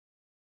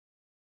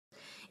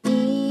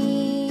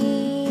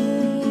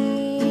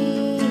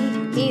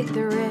hate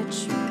the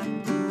rich.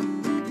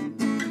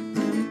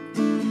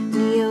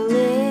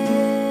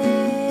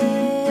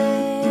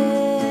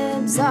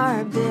 Neolibs are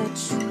a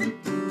bitch.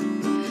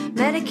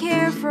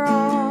 Medicare for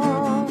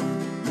all.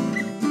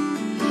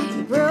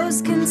 You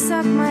bros can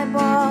suck my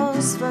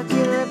balls. Fuck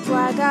your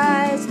reply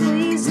guys.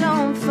 Please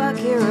don't fuck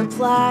your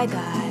reply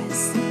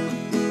guys.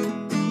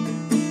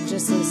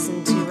 Just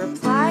listen to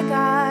Reply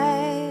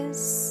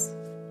Guys.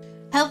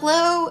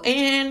 Hello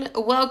and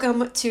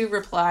welcome to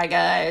Reply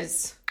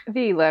Guys,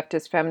 the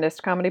leftist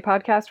feminist comedy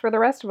podcast for the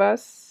rest of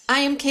us. I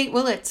am Kate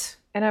Willett.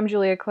 And I'm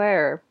Julia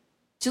Claire.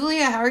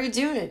 Julia, how are you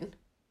doing?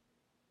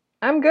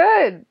 I'm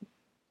good.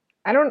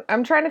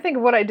 I'm trying to think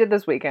of what I did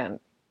this weekend.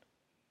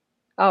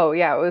 Oh,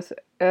 yeah, it's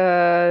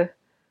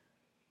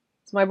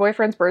my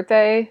boyfriend's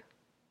birthday.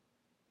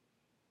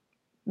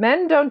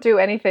 Men don't do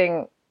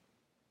anything.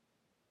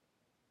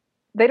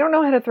 They don't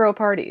know how to throw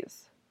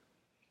parties.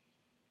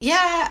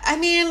 Yeah, I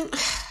mean,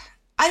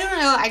 I don't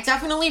know. I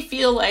definitely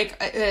feel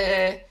like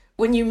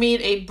when you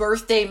meet a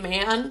birthday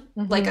man,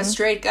 like a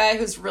straight guy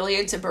who's really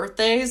into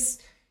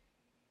birthdays,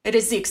 it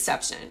is the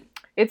exception.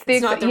 It's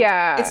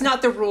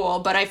not the rule,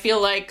 but I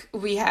feel like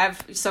we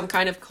have some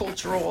kind of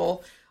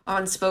cultural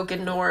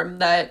unspoken norm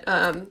that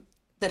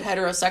that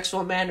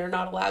heterosexual men are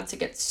not allowed to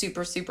get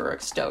super, super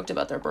stoked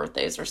about their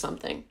birthdays or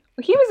something.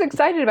 He was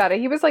excited about it.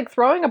 He was like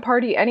throwing a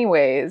party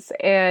anyways,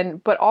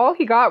 but all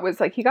he got was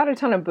like he got a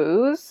ton of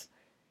booze,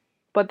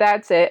 but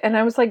that's it. And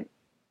I was like,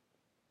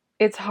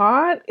 it's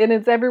hot and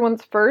it's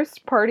everyone's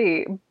first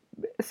party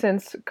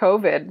since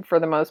COVID for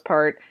the most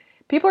part.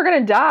 People are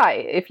gonna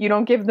die if you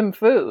don't give them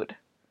food.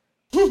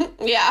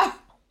 Yeah.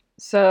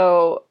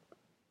 So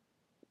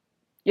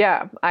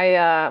yeah,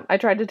 I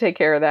tried to take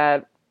care of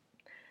that,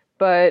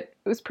 but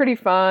it was pretty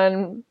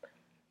fun.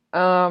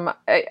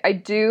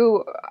 I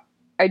do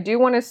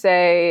want to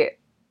say,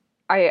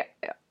 I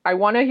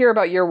want to hear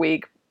about your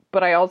week,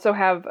 but I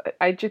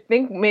just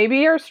think maybe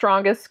your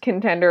strongest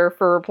contender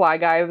for Reply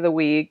Guy of the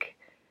Week.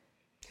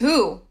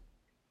 Who?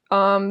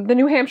 The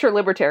New Hampshire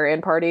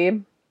Libertarian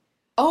Party.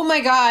 Oh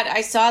my God,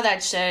 I saw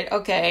that shit.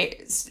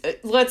 Okay,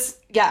 let's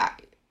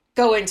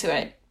go into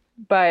it.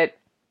 But,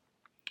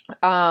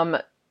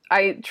 I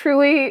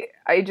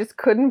just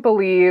couldn't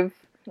believe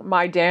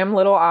my damn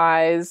little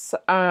eyes.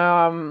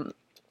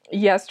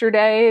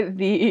 Yesterday,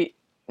 the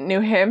New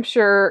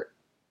Hampshire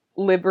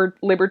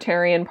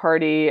Libertarian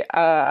Party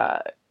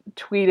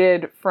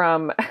tweeted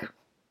from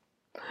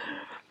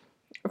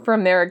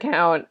their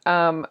account,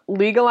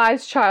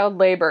 legalize child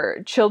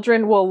labor.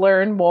 Children will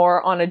learn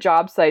more on a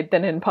job site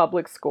than in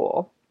public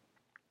school.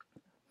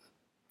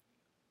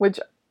 Which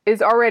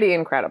is already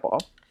incredible.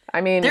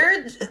 I mean,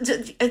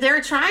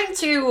 they're trying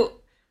to...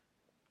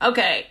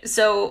 Okay,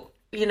 so,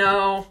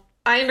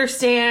 I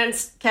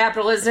understand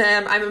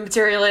capitalism, I'm a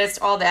materialist,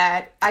 all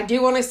that. I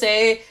do want to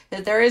say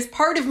that there is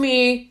part of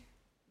me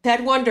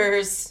that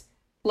wonders,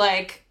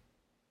 most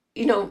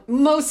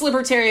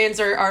libertarians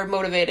are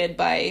motivated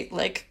by,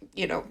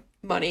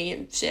 money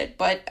and shit,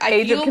 but I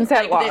age feel of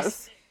consent like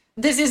laws.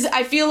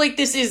 I feel like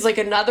this is,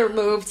 another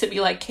move to be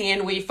like,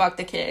 can we fuck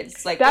the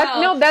kids?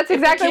 That's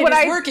exactly if what the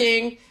kid is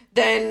working,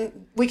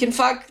 then we can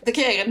fuck the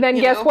kid. Then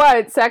guess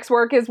what? Sex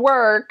work is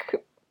work.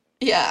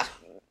 Yeah.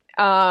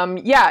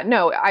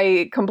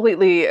 I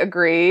completely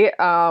agree.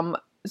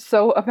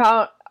 So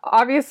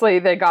obviously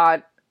they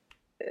got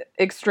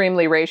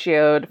extremely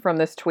ratioed from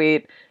this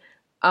tweet.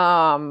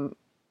 And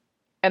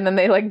then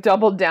they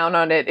doubled down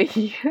on it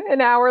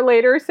an hour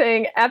later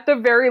saying, at the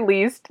very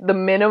least, the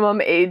minimum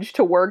age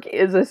to work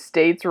is a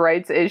states'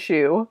 rights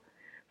issue.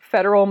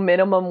 Federal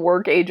minimum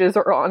work ages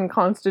are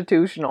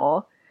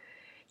unconstitutional.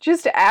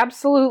 Just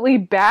absolutely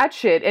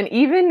batshit. And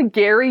even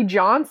Gary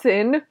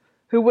Johnson,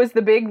 who was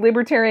the big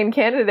libertarian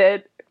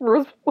candidate,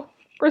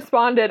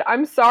 responded,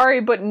 I'm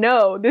sorry, but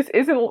no, this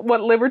isn't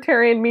what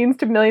libertarian means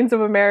to millions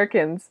of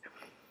Americans.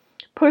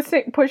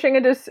 Pushing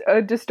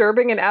a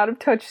disturbing and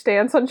out-of-touch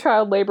stance on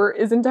child labor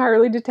is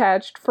entirely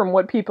detached from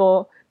what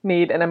people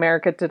need in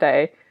America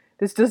today.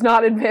 This does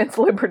not advance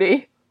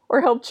liberty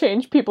or help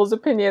change people's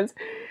opinions.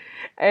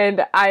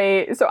 And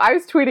I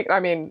was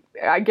tweeting,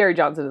 Gary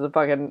Johnson is a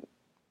fucking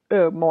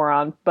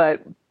moron,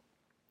 but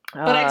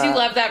I do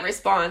love that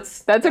response.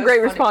 That's a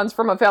great response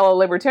from a fellow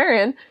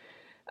libertarian.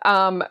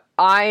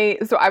 I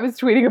was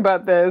tweeting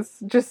about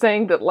this, just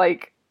saying that,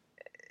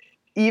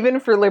 even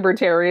for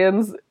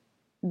libertarians,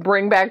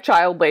 bring back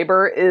child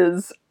labor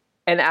is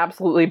an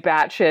absolutely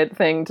batshit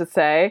thing to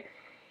say.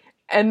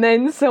 And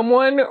then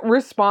someone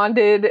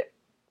responded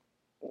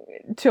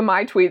to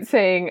my tweet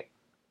saying,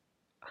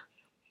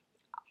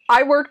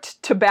 I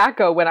worked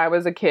tobacco when I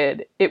was a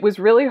kid. It was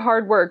really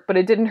hard work, but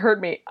it didn't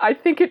hurt me. I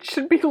think it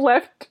should be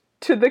left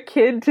to the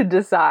kid to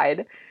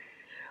decide.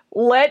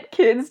 Let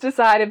kids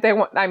decide if they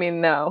want.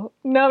 No.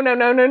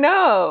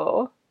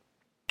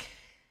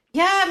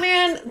 Yeah,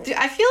 man.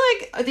 I feel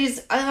like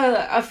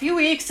a few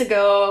weeks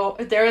ago,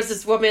 there was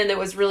this woman that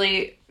was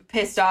really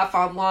pissed off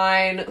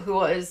online who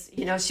was,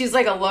 she's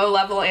a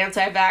low-level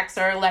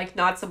anti-vaxxer,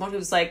 not someone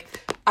who's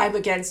I'm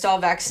against all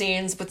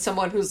vaccines, but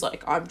someone who's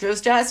like, I'm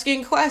just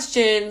asking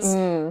questions.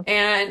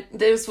 And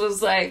this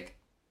was like,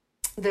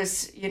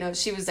 this, you know,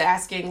 she was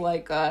asking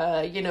like,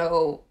 you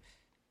know,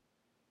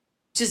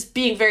 just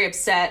being very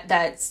upset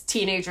that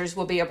teenagers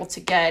will be able to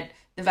get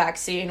the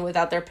vaccine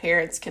without their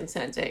parents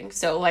consenting.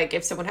 So like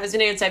if someone has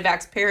an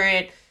anti-vax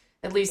parent,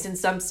 at least in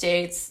some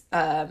states,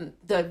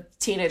 the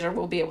teenager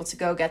will be able to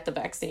go get the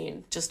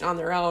vaccine just on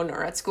their own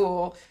or at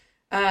school.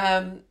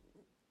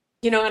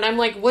 You know, and I'm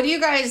like, what do you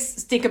guys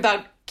think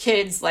about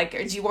kids? Like,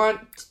 do you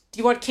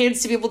want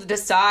kids to be able to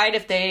decide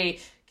if they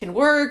can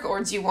work,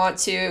 or do you want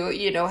to,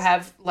 you know,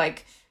 have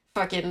like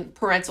fucking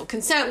parental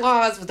consent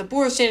laws with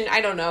abortion?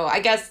 I don't know. I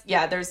guess,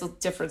 yeah, there's a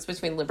difference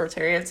between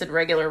libertarians and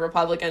regular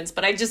Republicans,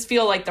 but I just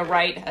feel like the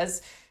right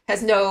has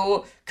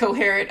no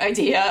coherent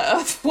idea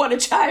of what a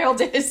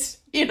child is,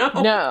 you know?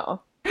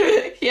 No.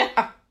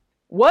 Yeah.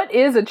 What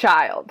is a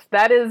child?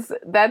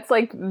 That's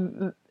like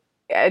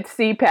at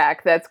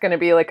CPAC, that's going to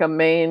be like a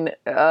main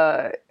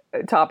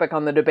topic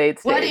on the debate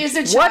stage. What is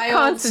a child? What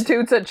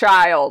constitutes a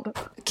child?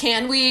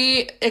 Can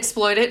we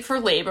exploit it for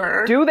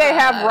labor? Do they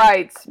have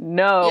rights?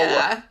 No.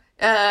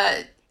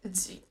 Yeah.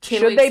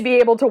 Should they be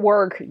able to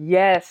work?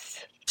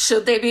 Yes.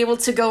 Should they be able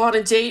to go on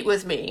a date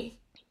with me?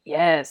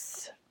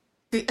 Yes.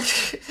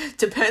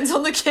 Depends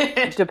on the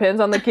kid.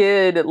 Depends on the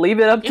kid. Leave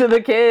it up to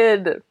the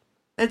kid.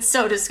 It's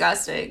so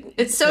disgusting.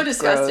 It's so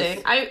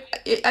disgusting.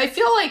 Gross. I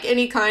feel like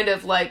any kind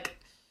of like,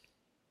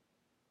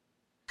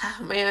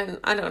 oh man,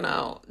 I don't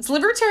know.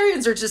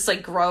 Libertarians are just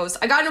like gross.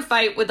 I got in a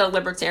fight with a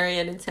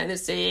libertarian in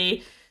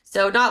Tennessee.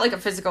 So not like a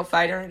physical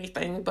fight or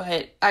anything,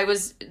 but I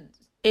was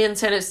in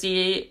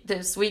Tennessee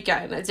this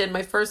weekend. I did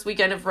my first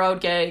weekend of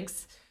road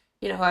gigs.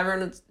 You know,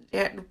 everyone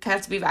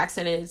had to be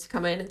vaccinated to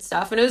come in and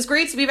stuff. And it was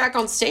great to be back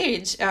on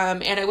stage.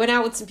 And I went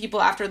out with some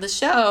people after the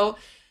show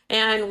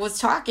and was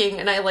talking,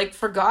 and I like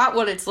forgot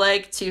what it's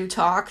like to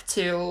talk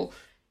to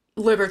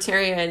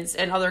libertarians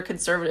and other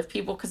conservative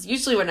people, because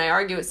usually when I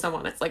argue with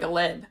someone, it's like a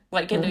lib,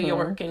 like in New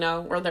York, you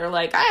know, where they're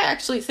like, I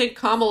actually think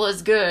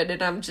Kamala's good,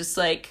 and I'm just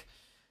like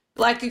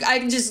I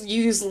can just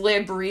use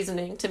lib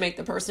reasoning to make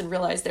the person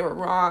realize they were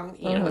wrong,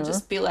 you know,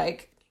 just be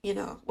like, you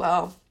know,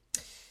 well,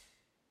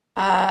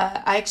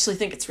 I actually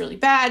think it's really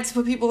bad to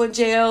put people in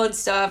jail and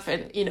stuff,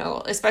 and you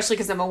know, especially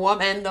because I'm a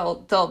woman,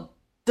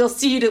 they'll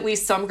cede at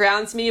least some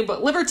grounds to me.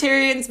 But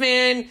libertarians,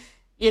 man,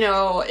 you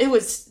know, you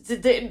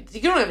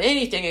don't have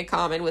anything in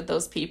common with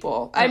those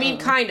people. I mean,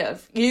 kind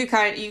of. You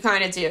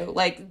kind of do.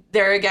 Like,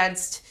 they're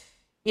against,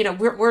 you know,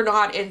 we're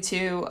not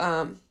into,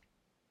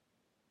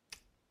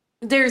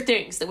 there are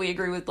things that we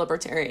agree with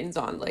libertarians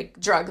on, like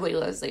drug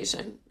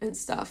legalization and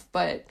stuff,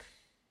 but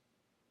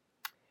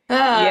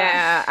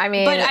yeah, I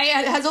mean, but I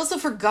had also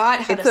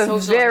forgot how to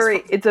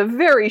socialize. It's a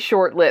very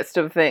short list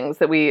of things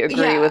that we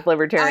agree with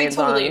libertarians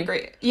on. I totally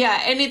agree.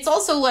 Yeah, and it's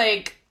also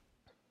like,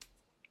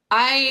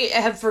 I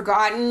have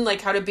forgotten like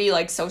how to be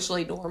like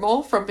socially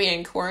normal from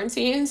being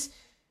quarantined.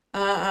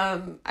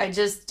 I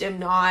just am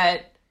not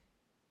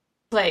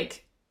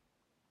like,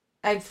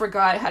 I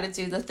forgot how to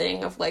do the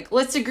thing of like,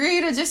 let's agree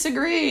to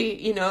disagree,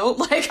 you know?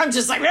 Like, I'm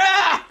just like,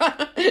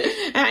 ah!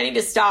 And I need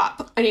to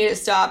stop. I need to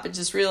stop and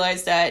just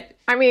realize that.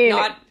 I mean,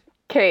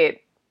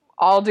 Kate,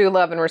 all due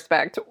love and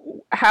respect,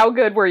 how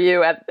good were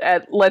you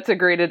at let's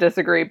agree to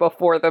disagree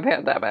before the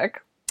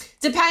pandemic?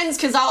 Depends,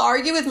 because I'll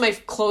argue with my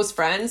close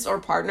friends or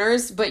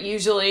partners, but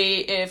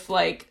usually if,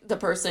 like, the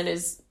person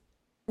is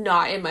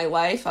not in my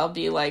life, I'll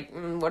be like,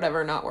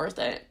 whatever, not worth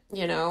it,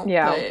 you know?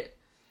 Yeah. But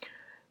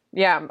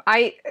yeah,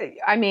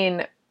 I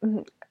mean,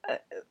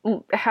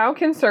 how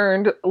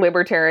concerned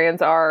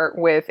libertarians are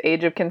with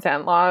age of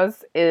consent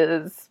laws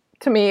is,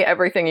 to me,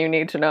 everything you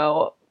need to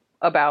know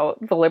about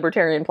the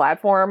libertarian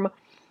platform.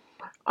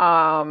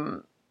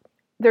 They're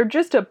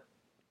just a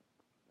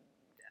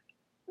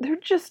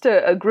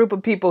group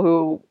of people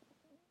who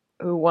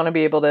want to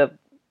be able to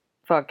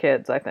fuck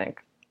kids, I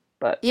think.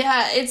 But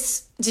yeah,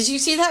 did you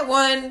see that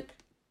one?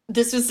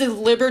 This was the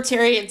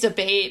libertarian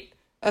debate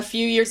a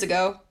few years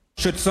ago.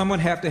 Should someone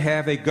have to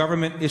have a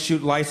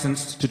government-issued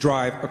license to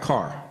drive a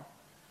car?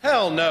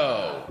 Hell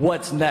no.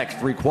 What's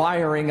next?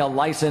 Requiring a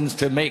license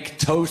to make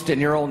toast in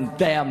your own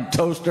damn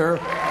toaster?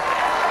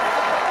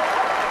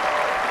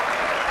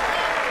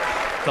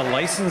 The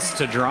license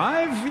to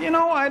drive? You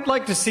know, I'd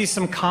like to see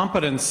some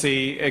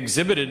competency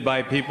exhibited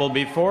by people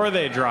before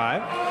they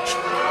drive.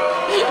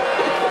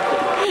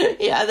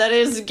 Yeah, that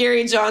is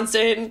Gary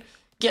Johnson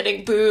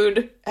getting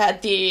booed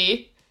at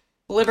the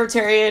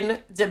libertarian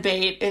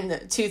debate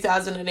in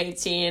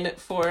 2018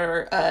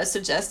 for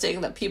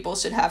suggesting that people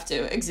should have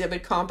to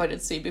exhibit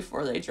competency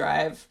before they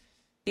drive.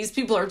 These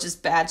people are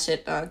just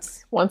batshit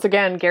nuts. Once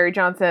again, Gary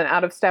Johnson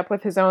out of step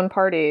with his own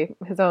party,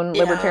 his own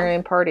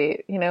libertarian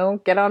party. You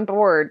know, get on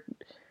board.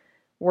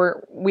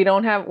 We're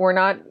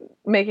not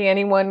making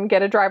anyone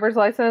get a driver's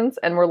license,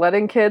 and we're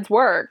letting kids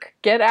work.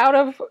 Get out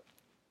of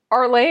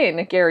our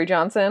lane, Gary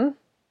Johnson.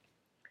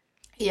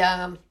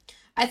 Yeah.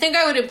 I think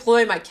I would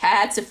employ my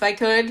cats if I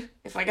could.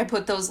 If I could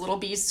put those little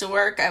beasts to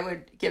work, I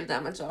would give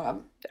them a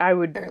job. I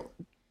would.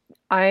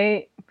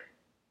 I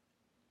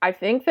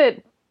think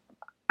that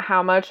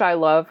how much I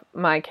love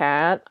my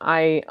cat,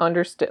 I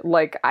understand.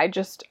 Like, I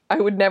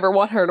would never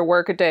want her to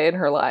work a day in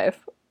her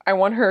life. I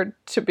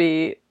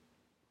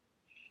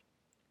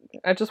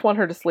just want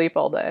her to sleep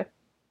all day.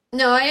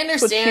 No, I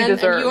understand.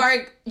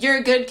 And you're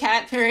a good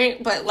cat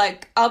parent, but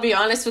like, I'll be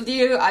honest with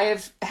you, I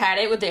have had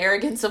it with the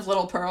arrogance of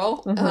little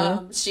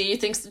Pearl. She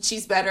thinks that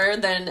she's better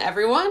than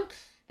everyone.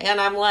 And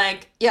I'm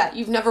like, yeah,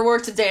 you've never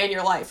worked a day in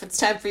your life. It's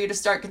time for you to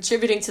start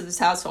contributing to this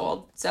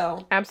household.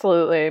 So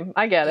absolutely.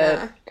 I get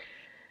it.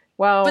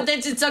 Well, but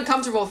it's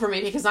uncomfortable for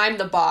me because I'm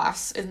the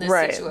boss in this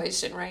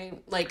situation,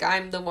 right? Like,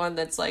 I'm the one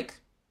that's like,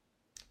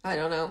 I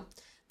don't know.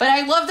 But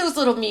I love those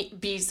little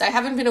beasts. I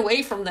haven't been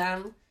away from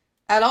them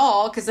at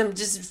all because I'm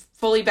just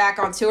fully back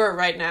on tour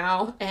right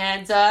now.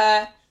 And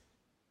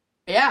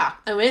yeah,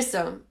 I miss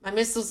them. I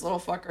miss those little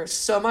fuckers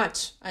so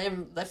much. I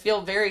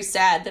feel very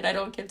sad that I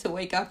don't get to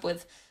wake up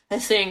with a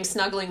thing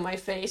snuggling my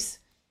face.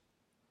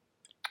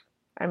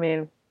 I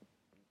mean,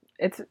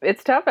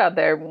 it's tough out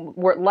there.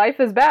 Life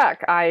is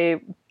back.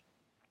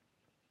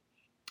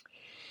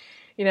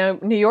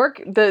 New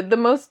York,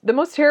 the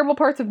most terrible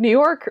parts of New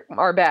York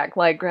are back.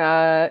 Like,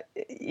 running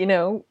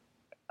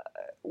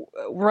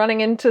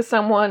into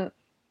someone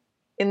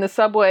in the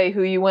subway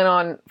who you went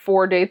on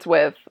 4 dates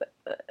with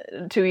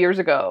 2 years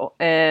ago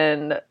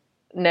and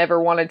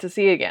never wanted to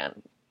see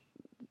again.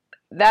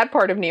 That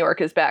part of New York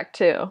is back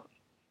too.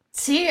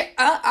 See,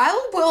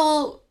 I'm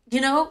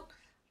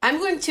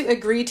going to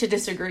agree to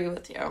disagree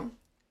with you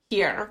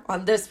here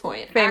on this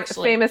point.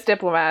 Famous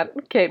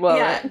diplomat, Kate Willett.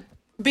 Yeah,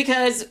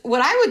 because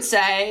what I would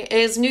say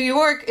is New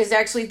York is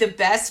actually the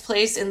best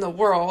place in the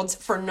world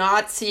for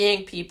not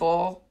seeing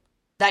people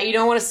that you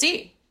don't want to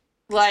see.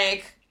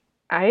 Like,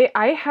 I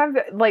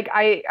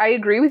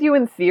agree with you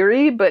in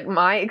theory, but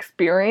my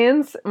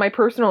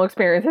personal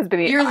experience has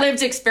been your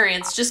lived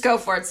experience. Just go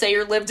for it. Say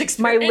your lived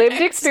experience. My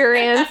lived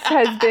experience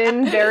has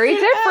been very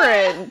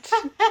different.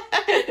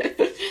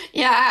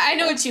 Yeah, I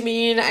know what you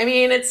mean. I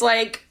mean, it's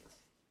like,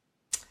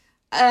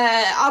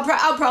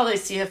 I'll probably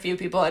see a few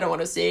people I don't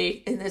want to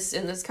see in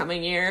this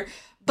coming year,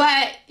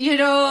 but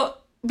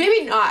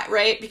maybe not,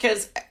 right?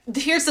 Because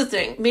here's the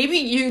thing: maybe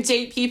you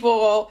date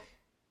people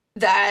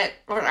that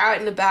are out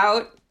and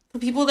about. The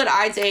people that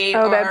I date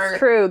that's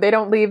true. They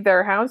don't leave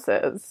their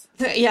houses.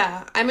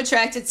 Yeah, I'm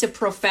attracted to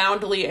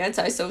profoundly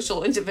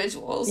antisocial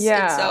individuals.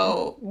 Yeah. And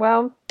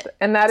so,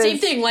 and that same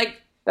thing.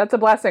 Like, that's a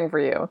blessing for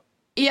you.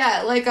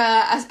 Yeah, like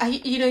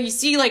you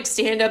see like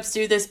stand-ups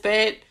do this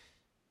bit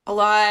a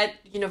lot.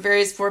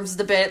 Various forms of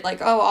the bit.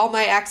 Like, oh, all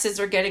my exes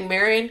are getting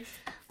married.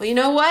 Well, you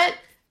know what?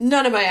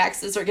 None of my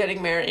exes are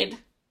getting married.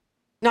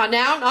 Not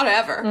now, not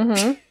ever.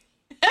 Mm-hmm.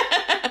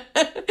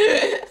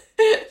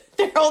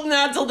 They're holding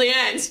out till the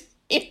end.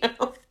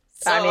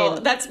 So I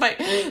mean, that's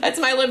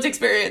my lived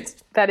experience.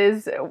 That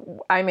is,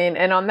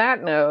 and on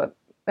that note,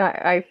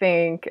 I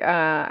think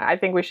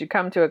we should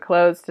come to a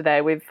close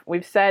today.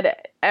 We've said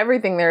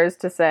everything there is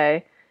to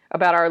say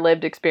about our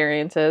lived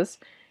experiences.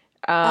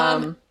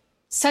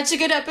 Such a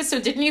good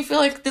episode. Didn't you feel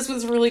like this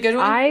was a really good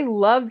one? I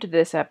loved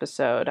this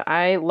episode.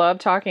 I love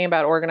talking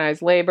about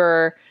organized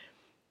labor,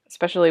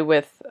 especially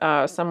with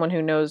someone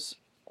who knows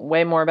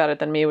way more about it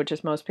than me, which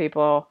is most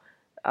people.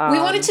 We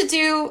wanted to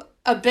do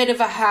a bit of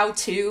a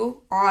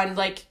how-to on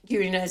like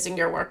unionizing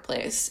your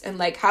workplace and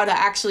like how to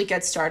actually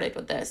get started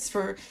with this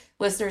for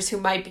listeners who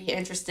might be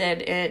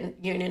interested in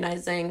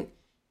unionizing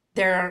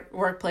their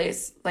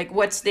workplace. Like,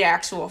 what's the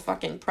actual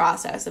fucking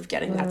process of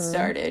getting that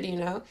started?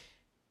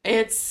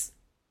 It's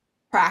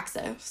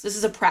praxis. This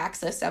is a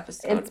praxis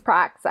episode. It's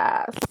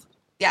praxis.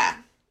 Yeah.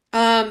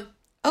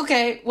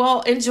 Okay.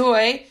 Well,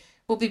 enjoy.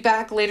 We'll be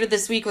back later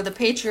this week with a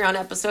Patreon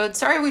episode.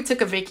 Sorry we took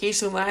a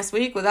vacation last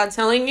week without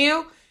telling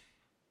you.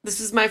 This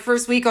is my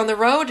first week on the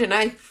road, and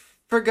I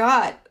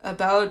forgot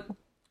about.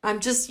 I'm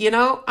just,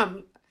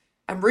 I'm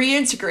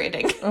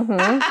reintegrating.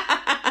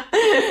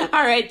 Mm-hmm.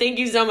 All right, thank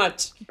you so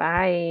much.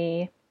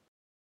 Bye.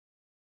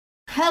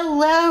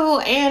 Hello,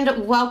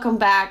 and welcome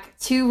back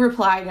to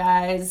Reply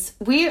Guys.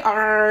 We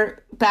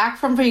are back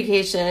from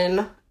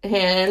vacation,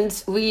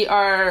 and we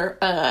are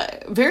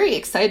very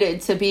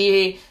excited to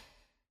be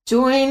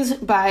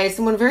joined by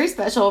someone very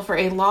special for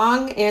a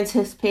long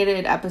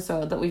anticipated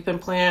episode that we've been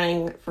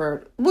planning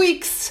for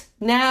weeks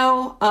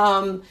now.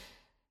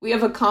 We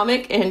have a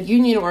comic and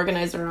union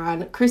organizer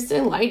on,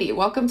 Kristen Leidy.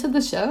 Welcome to the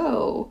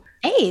show.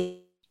 Hey,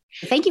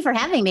 thank you for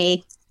having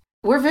me.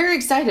 We're very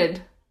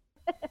excited.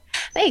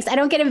 Thanks. I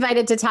don't get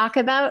invited to talk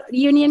about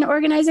union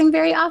organizing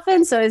very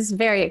often, so it's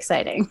very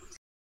exciting.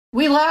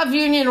 We love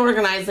union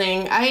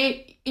organizing.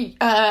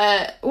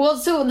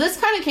 So this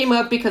kind of came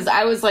up because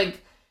I was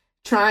like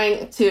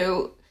trying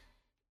to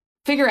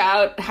figure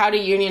out how to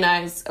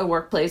unionize a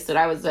workplace that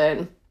I was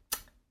in.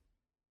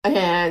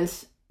 And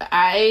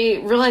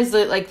I realized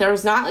that like there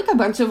was not like a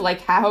bunch of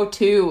like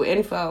how-to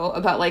info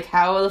about like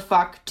how the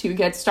fuck to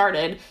get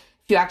started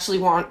if you actually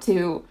want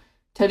to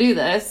do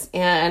this.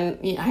 And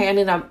I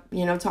ended up,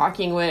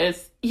 talking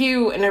with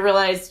you, and I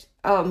realized,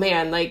 oh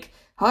man, like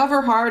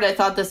however hard I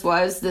thought this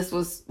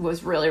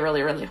was really,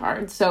 really, really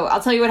hard. So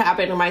I'll tell you what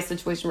happened in my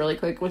situation really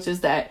quick, which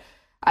is that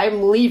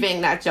I'm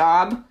leaving that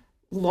job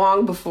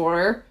long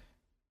before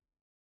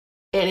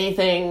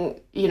anything,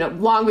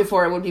 long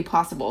before it would be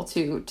possible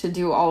to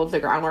do all of the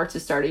groundwork to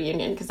start a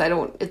union, because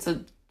it's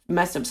a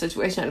messed up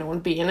situation. I don't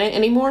want to be in it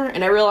anymore.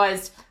 And I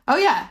realized, oh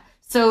yeah,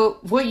 so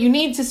what you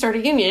need to start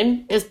a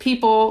union is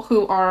people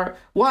who are,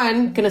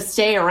 one, going to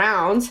stay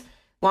around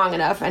long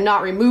enough and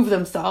not remove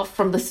themselves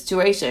from the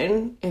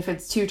situation if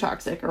it's too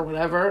toxic or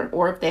whatever,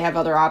 or if they have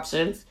other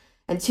options.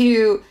 And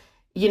two,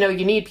 you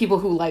need people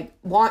who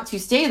want to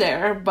stay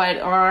there but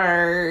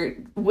are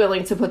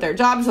willing to put their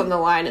jobs on the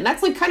line. And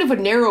that's kind of a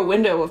narrow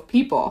window of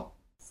people.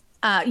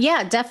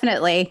 Yeah,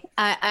 definitely.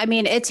 I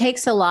mean, it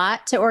takes a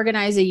lot to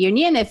organize a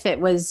union. If it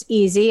was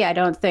easy, I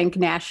don't think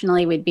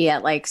nationally we'd be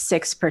at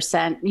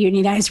 6%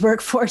 unionized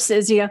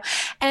workforces,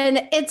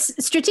 and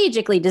it's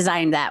strategically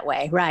designed that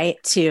way, right?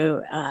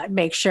 To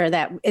make sure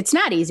that it's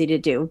not easy to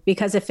do,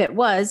 because if it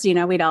was,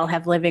 we'd all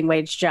have living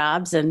wage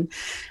jobs and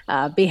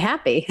be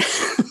happy.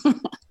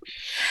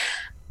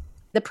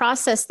 The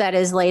process that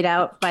is laid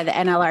out by the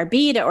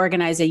NLRB to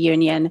organize a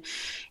union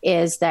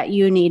is that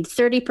you need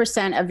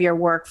 30% of your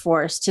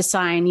workforce to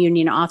sign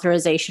union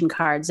authorization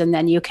cards, and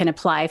then you can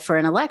apply for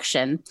an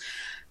election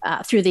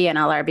through the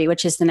NLRB,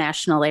 which is the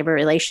National Labor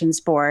Relations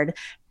Board.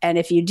 And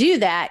if you do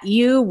that,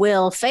 you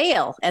will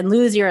fail and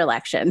lose your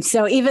election.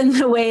 So even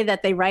the way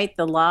that they write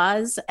the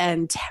laws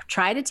and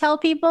try to tell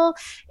people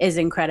is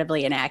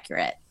incredibly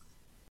inaccurate.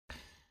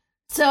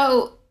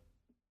 So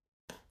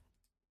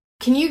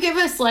can you give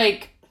us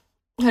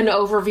an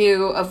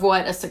overview of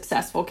what a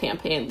successful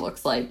campaign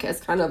looks like as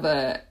kind of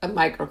a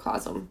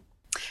microcosm?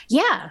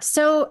 Yeah.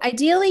 So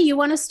ideally, you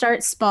want to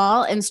start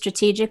small and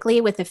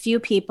strategically with a few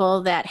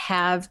people that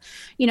have,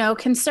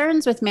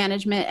 concerns with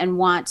management and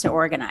want to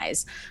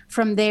organize.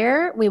 From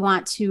there, we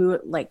want to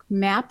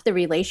map the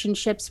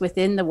relationships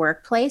within the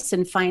workplace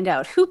and find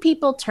out who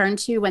people turn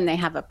to when they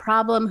have a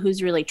problem,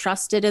 who's really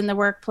trusted in the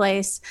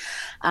workplace,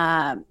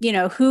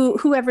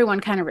 who everyone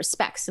kind of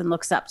respects and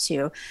looks up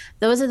to.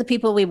 Those are the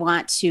people we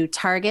want to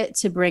target,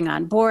 to bring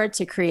on board,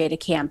 to create a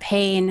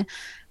campaign.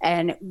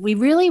 And we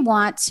really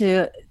want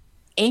to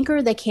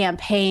anchor the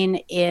campaign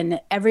in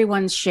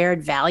everyone's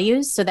shared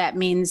values. So that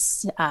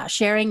means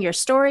sharing your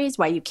stories,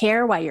 why you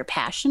care, why you're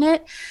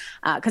passionate.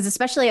 Because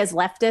especially as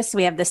leftists,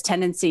 we have this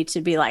tendency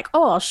to be like,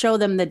 oh, I'll show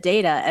them the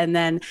data, and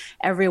then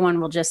everyone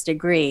will just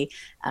agree.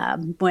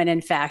 When in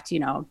fact,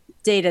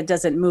 data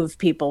doesn't move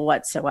people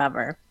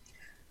whatsoever.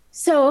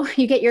 So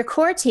you get your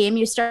core team,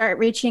 you start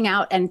reaching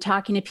out and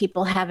talking to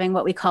people, having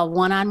what we call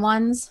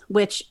one-on-ones,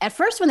 which at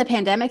first when the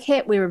pandemic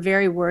hit, we were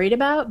very worried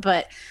about,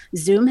 but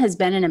Zoom has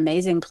been an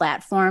amazing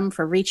platform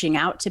for reaching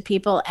out to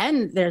people,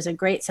 and there's a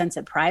great sense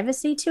of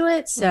privacy to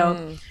it.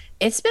 So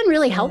it's been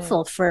really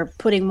helpful for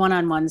putting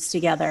one-on-ones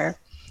together.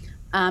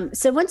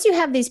 So once you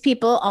have these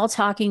people all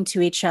talking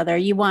to each other,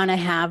 you want to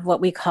have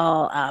what we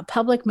call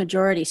public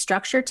majority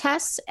structure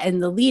tests in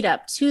the lead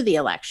up to the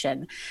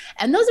election.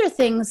 And those are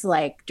things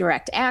like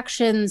direct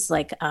actions,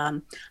 like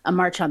a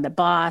march on the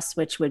boss,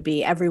 which would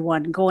be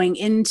everyone going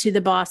into the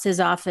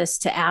boss's office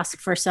to ask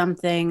for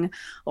something,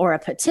 or a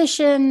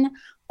petition,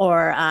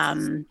 or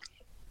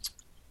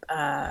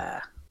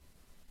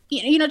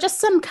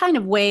just some kind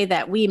of way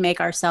that we make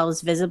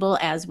ourselves visible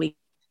as we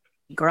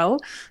grow.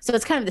 So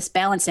it's kind of this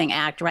balancing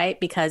act, right?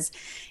 Because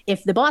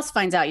if the boss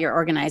finds out you're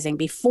organizing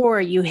before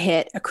you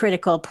hit a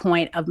critical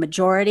point of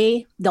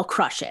majority, they'll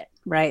crush it,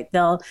 right?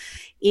 They'll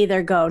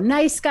either go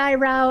nice guy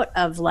route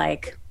of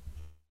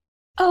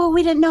oh,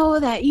 we didn't know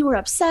that you were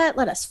upset,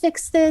 let us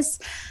fix this.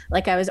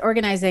 Like I was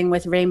organizing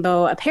with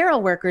Rainbow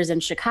Apparel workers in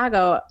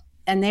Chicago,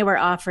 and they were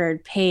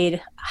offered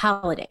paid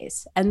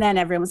holidays. And then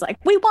everyone was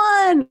like, we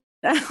won.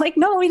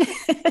 No, we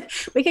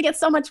could get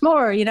so much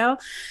more,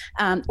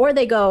 or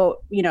they go,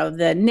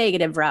 the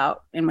negative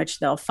route in which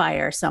they'll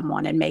fire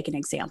someone and make an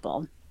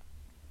example.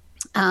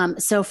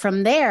 So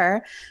from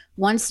there,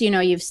 once,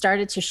 you've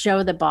started to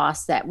show the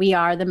boss that we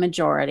are the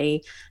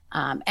majority,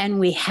 and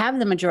we have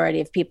the majority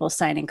of people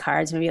signing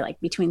cards, maybe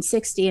between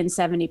 60 and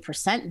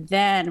 70%,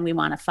 then we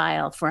want to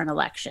file for an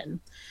election.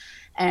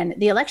 And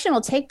the election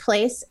will take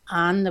place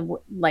on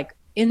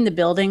in the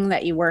building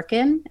that you work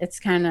in. It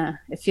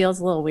feels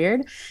a little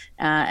weird.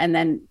 And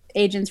then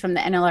agents from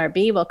the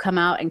NLRB will come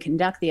out and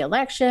conduct the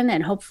election,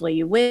 and hopefully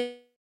you win.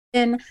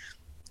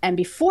 And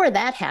before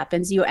that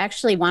happens, you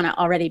actually want to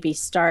already be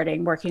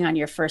starting working on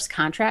your first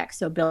contract.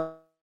 So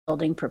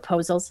building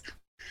proposals.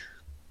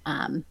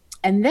 And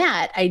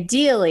that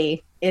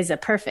ideally is a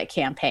perfect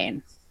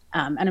campaign.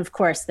 And of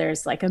course,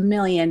 there's a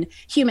million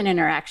human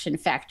interaction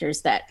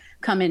factors that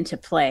come into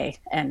play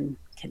and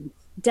can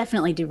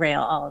definitely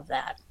derail all of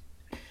that.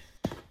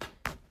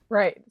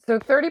 Right. So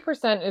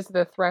 30% is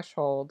the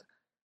threshold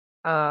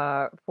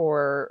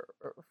for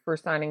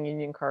signing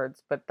union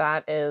cards, but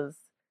that is,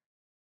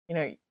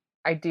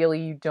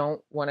 ideally you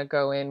don't want to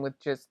go in with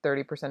just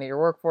 30% of your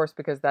workforce,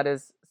 because that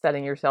is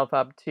setting yourself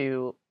up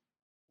to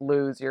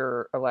lose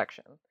your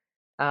election.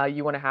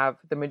 You want to have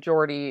the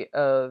majority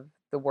of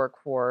the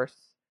workforce,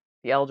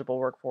 the eligible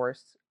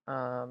workforce,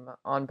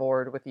 on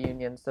board with the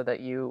union, so that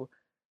you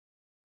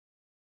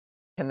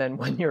and then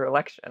won your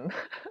election.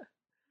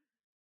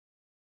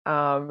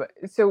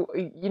 So,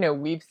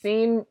 we've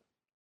seen,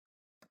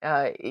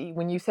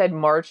 when you said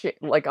march,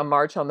 like a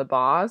march on the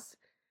boss,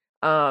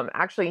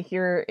 actually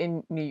here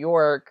in New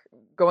York,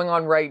 going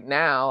on right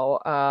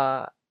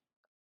now,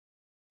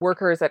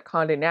 workers at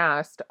Condé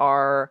Nast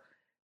are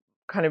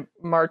kind of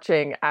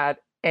marching at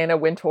Anna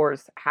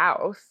Wintour's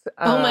house.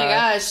 Oh my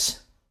gosh.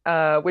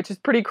 Which is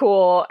pretty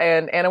cool.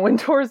 And Anna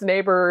Wintour's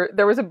neighbor,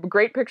 there was a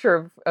great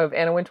picture of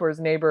Anna Wintour's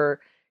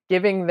neighbor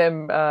giving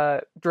them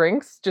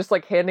drinks, just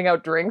like handing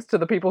out drinks to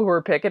the people who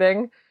were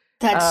picketing.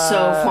 That's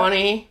so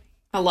funny.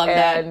 I love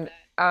that. And,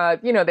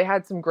 they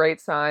had some great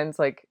signs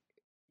like,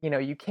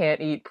 you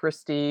can't eat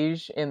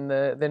prestige in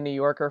the New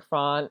Yorker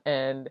font.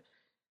 And,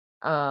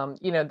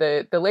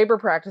 the labor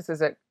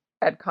practices at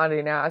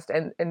Condé Nast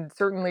and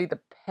certainly the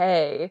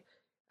pay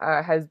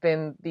has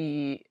been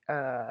the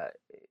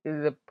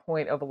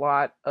point of a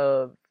lot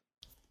of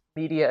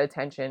media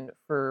attention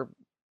for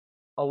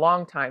a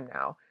long time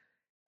now.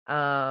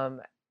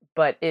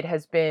 But it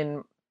has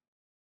been,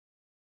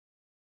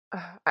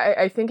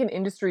 I think in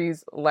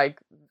industries like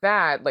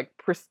that, like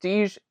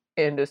prestige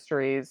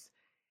industries,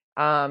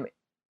 my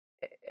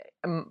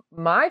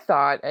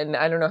thought, and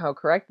I don't know how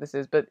correct this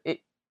is, but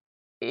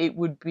it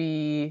would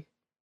be,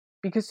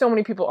 because so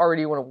many people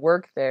already want to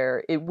work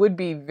there, it would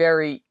be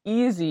very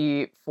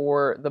easy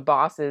for the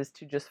bosses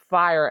to just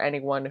fire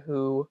anyone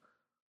who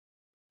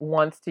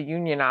wants to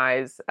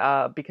unionize,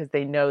 because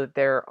they know that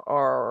there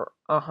are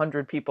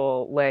 100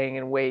 people laying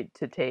in wait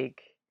to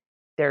take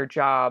their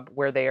job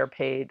where they are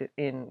paid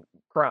in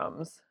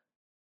crumbs.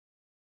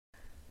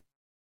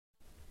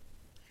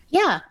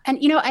 Yeah. And,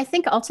 I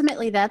think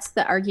ultimately that's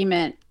the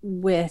argument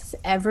with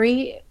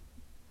every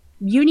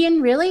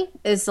union, really,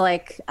 is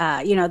like,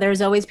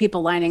 there's always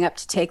people lining up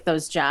to take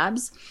those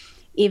jobs.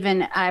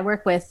 Even I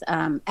work with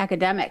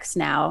academics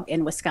now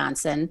in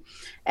Wisconsin,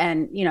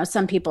 and,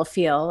 some people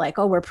feel like,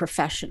 oh, we're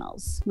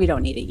professionals, we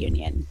don't need a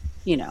union.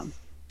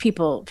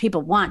 People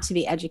want to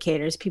be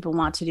educators, people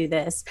want to do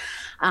this.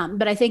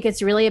 But I think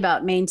it's really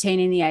about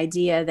maintaining the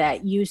idea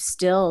that you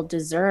still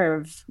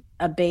deserve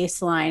a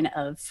baseline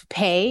of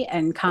pay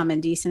and common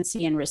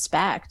decency and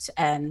respect.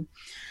 And,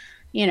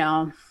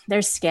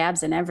 there's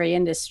scabs in every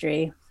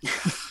industry.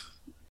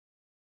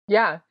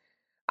 Yeah.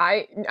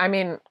 I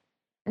mean,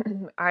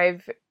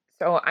 I'm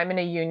in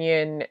a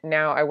union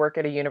now. I work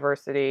at a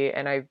university,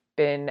 and I've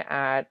been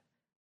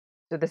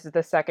so this is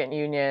the second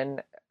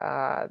union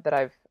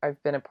that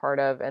I've been a part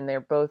of, and they're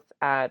both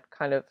at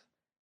kind of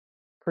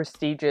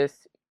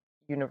prestigious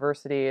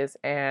universities.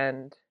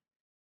 And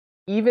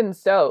even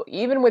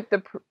with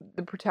the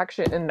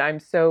protection, and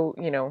I'm so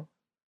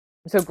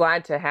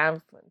glad to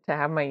have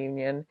my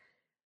union,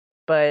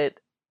 but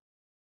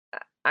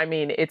I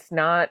mean, it's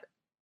not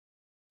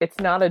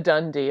a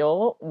done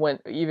deal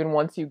even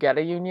once you get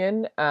a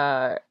union.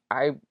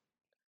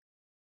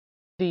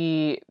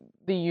 The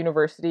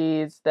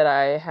universities that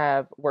I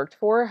have worked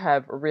for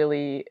have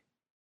really,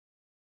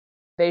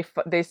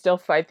 they still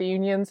fight the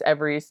unions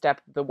every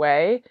step of the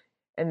way,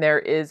 and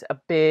there's a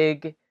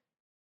big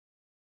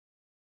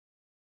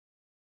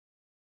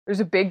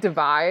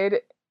divide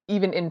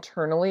even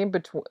internally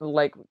between,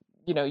 like,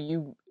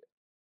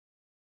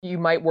 you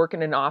might work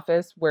in an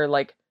office where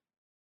like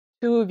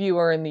 2 of you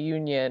are in the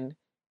union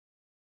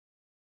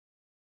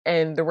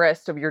and the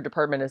rest of your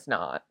department is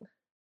not.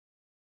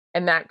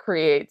 And that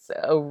creates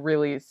a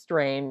really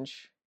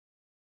strange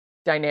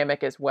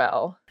dynamic as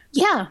well.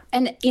 Yeah.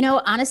 And,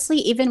 honestly,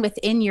 even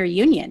within your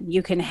union,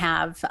 you can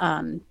have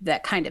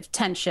that kind of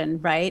tension,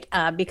 right?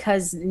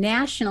 Because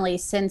nationally,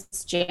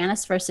 since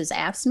Janus versus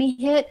AFSCME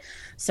hit,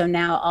 so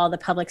now all the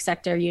public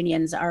sector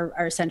unions are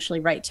essentially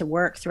right to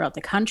work throughout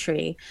the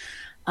country.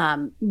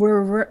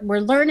 We're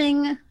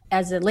learning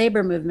as a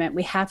labor movement,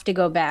 we have to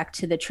go back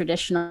to the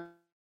traditional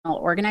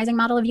organizing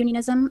model of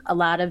unionism. A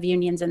lot of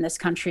unions in this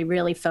country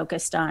really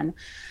focused on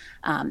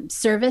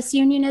service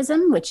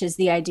unionism, which is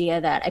the idea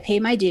that I pay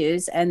my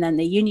dues and then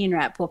the union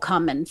rep will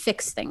come and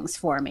fix things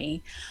for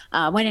me.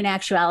 When in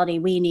actuality,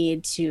 we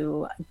need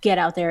to get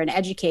out there and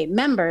educate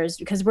members,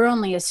 because we're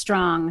only as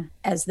strong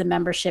as the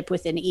membership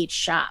within each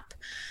shop.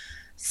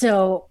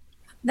 So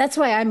that's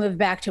why I moved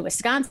back to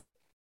Wisconsin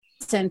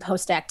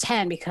post Act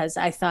 10, because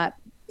I thought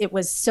it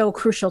was so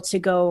crucial to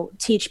go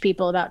teach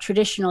people about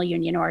traditional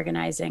union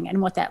organizing and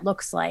what that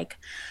looks like.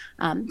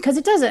 Because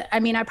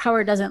our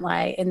power doesn't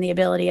lie in the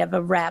ability of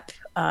a rep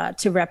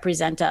to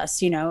represent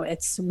us.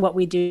 It's what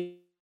we do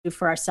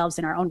for ourselves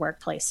in our own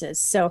workplaces.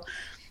 So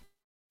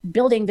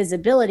building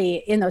visibility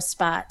in those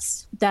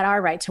spots that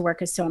are right to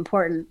work is so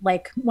important.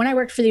 Like when I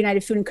worked for the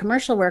United Food and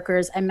Commercial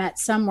Workers, I met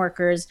some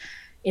workers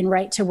in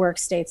right to work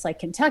states like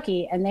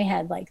Kentucky, and they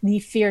had like the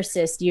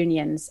fiercest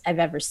unions I've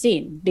ever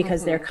seen,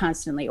 because they're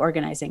constantly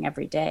organizing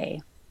every day.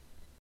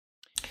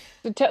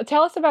 So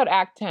tell us about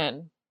Act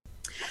 10.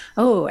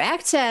 Oh,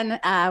 Act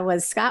 10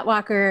 was Scott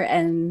Walker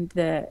and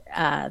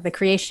the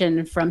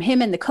creation from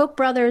him and the Koch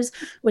brothers,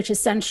 which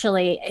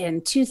essentially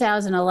in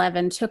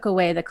 2011 took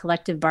away the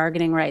collective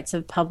bargaining rights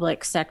of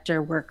public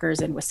sector workers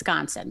in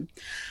Wisconsin.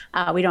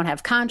 We don't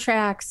have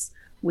contracts.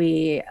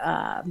 We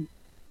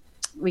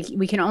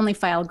can only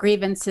file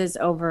grievances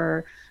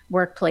over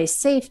workplace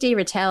safety,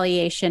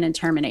 retaliation, and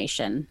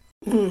termination.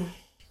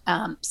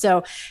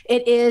 So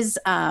it is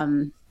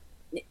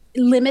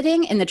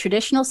limiting in the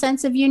traditional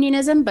sense of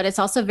unionism, but it's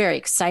also very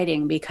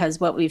exciting because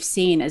what we've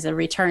seen is a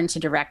return to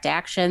direct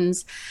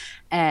actions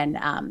and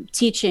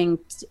teaching.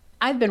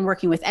 I've been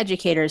working with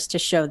educators to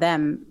show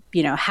them,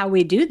 how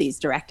we do these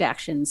direct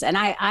actions. And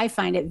I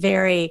find it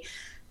very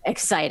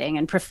exciting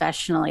and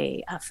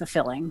professionally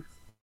fulfilling.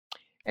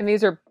 And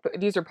these are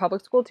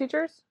public school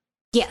teachers?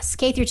 Yes,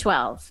 K through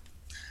 12.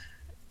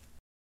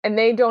 And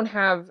they don't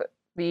have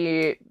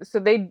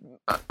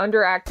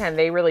under Act 10,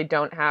 they really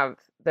don't have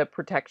the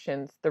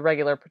protections, the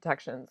regular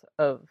protections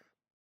of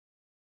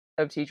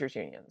teachers'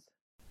 unions.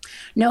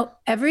 No,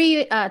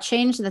 every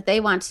change that they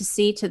want to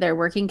see to their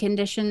working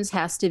conditions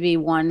has to be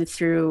won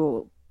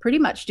through pretty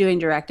much doing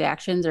direct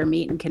actions or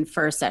meet and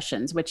confer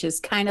sessions, which is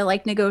kind of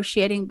like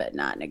negotiating, but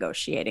not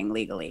negotiating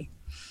legally.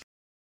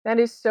 That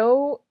is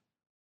so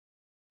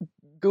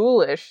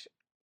ghoulish.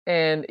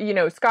 And,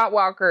 Scott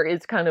Walker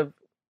is kind of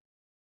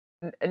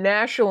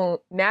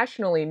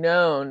nationally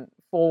known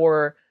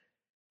for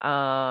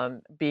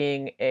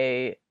being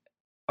a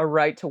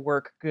right to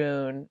work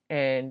goon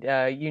and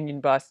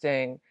union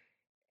busting.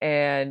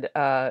 And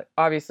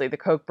obviously the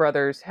Koch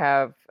brothers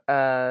have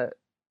a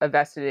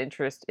vested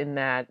interest in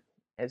that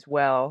as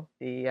well.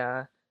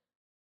 The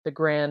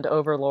grand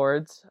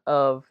overlords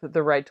of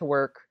the right to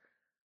work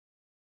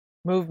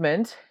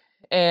movement.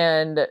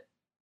 And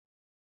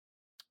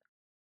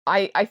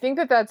I think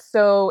that that's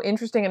so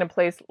interesting in a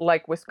place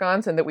like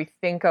Wisconsin that we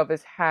think of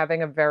as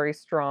having a very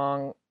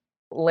strong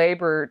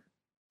labor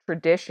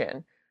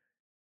tradition,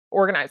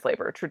 organized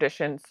labor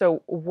tradition.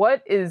 So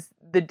what is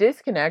the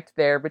disconnect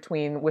there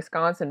between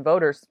Wisconsin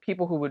voters,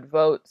 people who would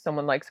vote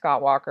someone like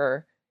Scott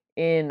Walker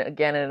in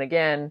again and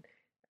again,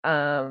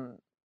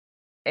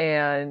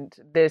 and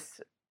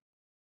this,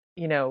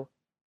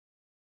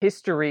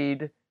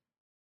 historied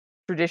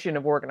tradition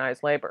of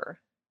organized labor?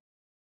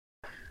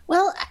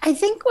 Well, I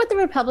think what the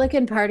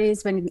Republican Party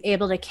has been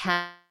able to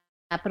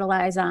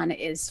capitalize on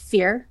is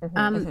fear.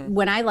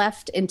 When I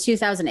left in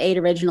 2008,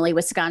 originally,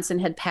 Wisconsin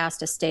had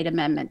passed a state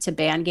amendment to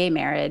ban gay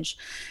marriage.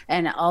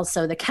 And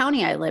also the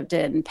county I lived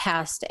in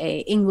passed a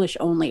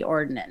English-only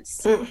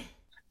ordinance.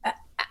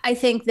 I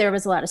think there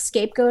was a lot of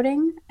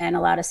scapegoating and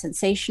a lot of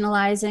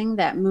sensationalizing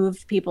that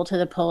moved people to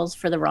the polls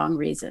for the wrong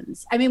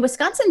reasons. I mean,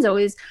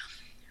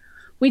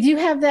 we do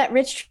have that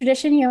rich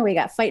tradition. We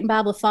got Fighting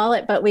Bob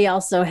LaFollette, but we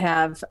also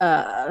have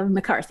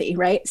McCarthy,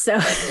 right? So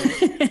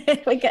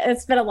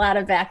it's been a lot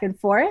of back and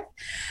forth.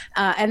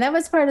 And that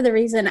was part of the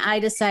reason I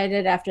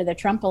decided after the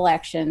Trump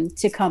election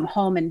to come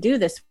home and do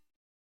this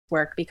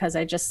work, because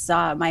I just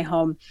saw my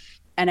home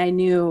and I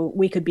knew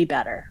we could be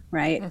better,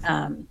 right?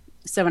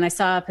 So when I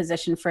saw a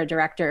position for a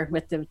director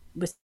with the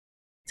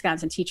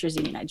Wisconsin Teachers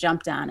Union, I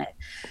jumped on it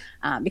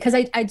because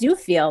I do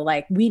feel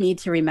like we need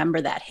to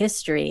remember that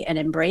history and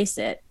embrace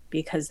it,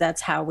 because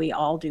that's how we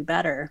all do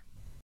better.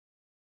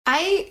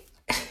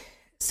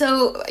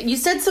 So you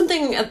said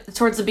something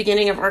towards the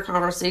beginning of our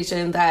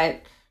conversation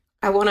that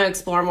I want to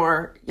explore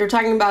more. You're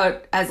talking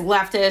about, as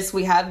leftists,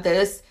 we have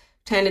this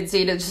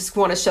tendency to just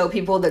want to show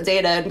people the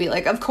data and be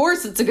like, of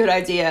course it's a good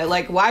idea.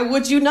 Like, why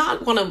would you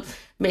not want to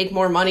make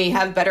more money,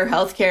 have better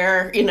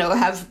healthcare,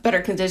 have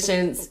better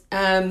conditions?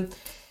 And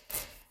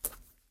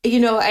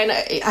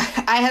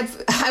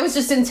I was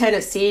just in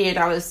Tennessee, and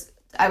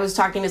I was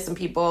talking to some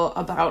people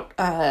about,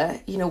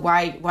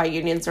 why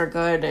unions are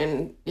good.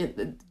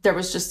 And there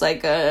was just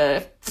like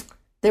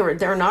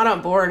they're not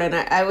on board. And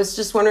I was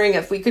just wondering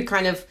if we could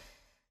kind of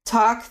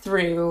talk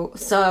through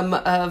some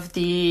of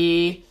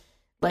the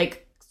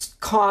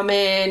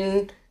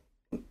common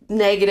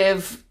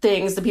negative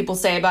things that people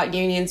say about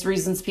unions,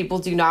 reasons people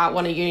do not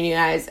want to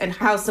unionize, and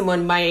how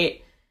someone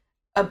might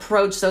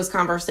approach those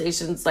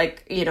conversations,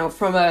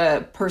 from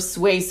a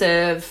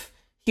persuasive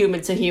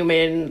human to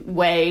human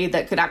way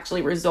that could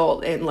actually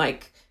result in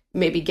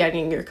maybe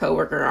getting your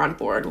coworker on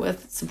board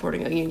with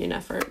supporting a union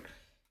effort.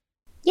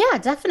 Yeah,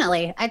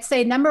 definitely. I'd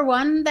say number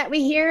one that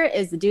we hear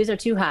is the dues are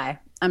too high.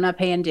 I'm not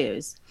paying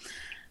dues.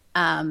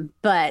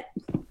 But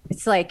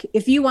it's like,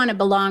 if you want to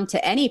belong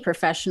to any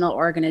professional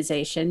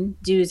organization,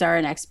 dues are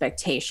an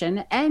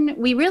expectation. And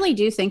we really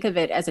do think of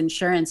it as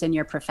insurance in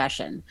your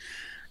profession.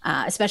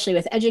 Especially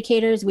with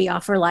educators, we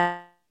offer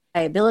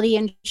liability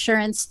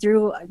insurance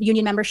through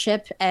union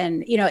membership.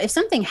 And, if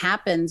something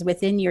happens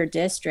within your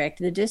district,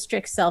 the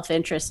district's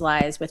self-interest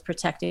lies with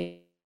protecting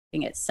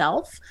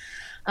itself.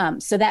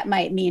 So that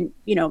might mean,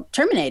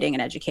 terminating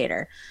an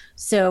educator.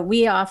 So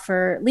we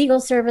offer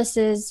legal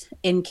services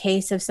in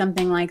case of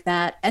something like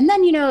that. And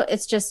then,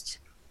 it's just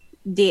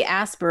the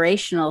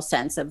aspirational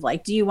sense of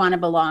do you want to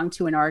belong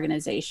to an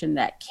organization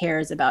that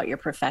cares about your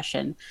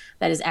profession,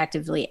 that is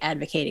actively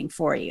advocating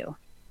for you?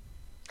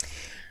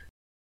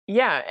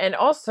 Yeah. And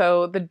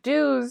also the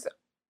dues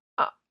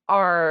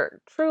are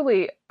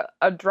truly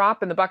a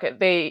drop in the bucket.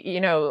 They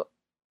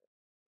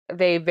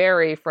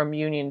vary from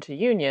union to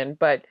union,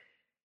 but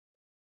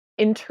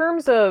in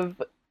terms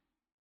of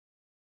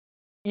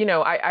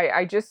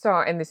I just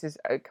saw, and this is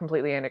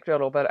completely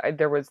anecdotal, but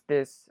there was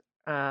this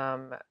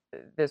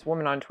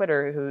woman on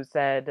Twitter who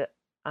said,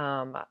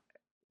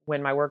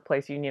 when my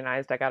workplace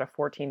unionized, I got a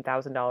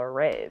 $14,000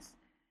 raise,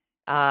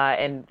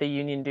 and her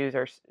union dues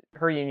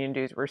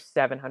were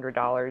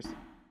 $700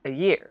 a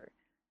year.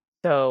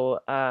 So,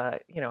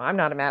 I'm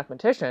not a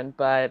mathematician,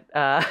 but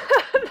that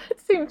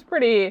seems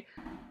pretty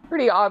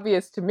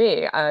obvious to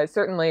me.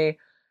 Certainly,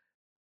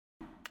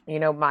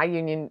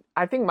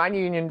 I think my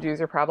union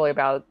dues are probably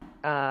about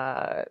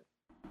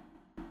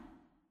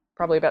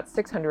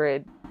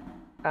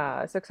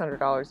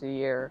 $600 a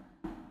year,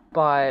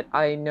 but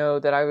I know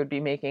that I would be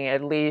making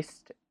at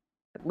least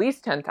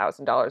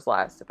 $10,000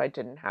 less if I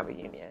didn't have a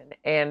union,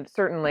 and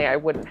certainly I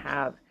wouldn't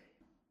have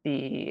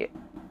the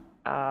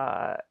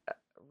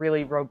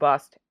really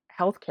robust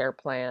healthcare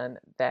plan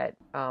that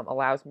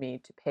allows me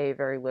to pay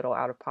very little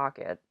out of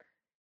pocket.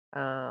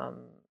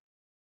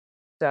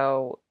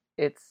 So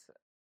it's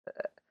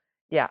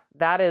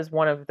that is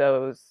one of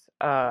those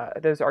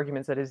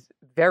arguments that is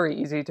very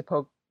easy to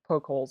poke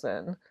holes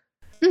in.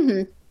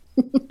 Mm-hmm.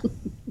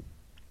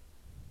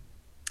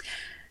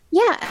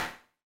 Yeah.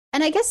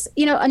 And I guess,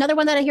 another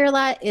one that I hear a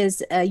lot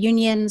is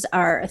unions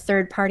are a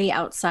third party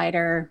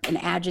outsider, an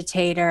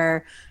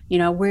agitator.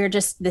 We're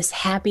just this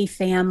happy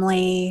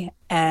family,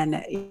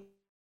 and,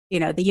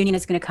 the union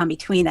is going to come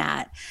between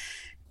that.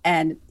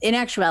 And in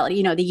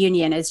actuality, the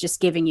union is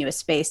just giving you a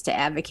space to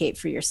advocate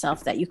for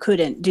yourself that you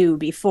couldn't do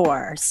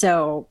before.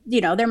 So,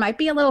 there might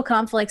be a little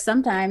conflict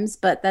sometimes,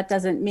 but that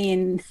doesn't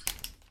mean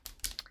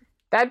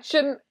that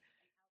shouldn't.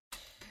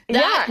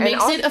 That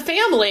makes it a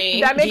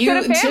family. That makes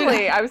it a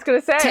family. I was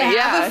going to say, to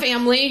have a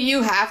family,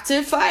 you have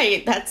to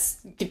fight. That's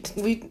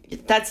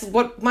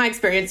what my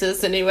experience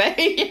is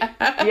anyway.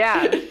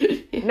 Yeah.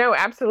 No,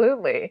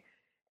 absolutely.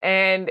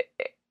 And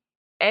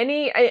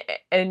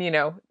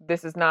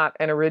this is not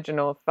an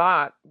original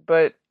thought,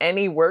 but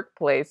any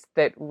workplace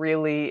that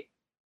really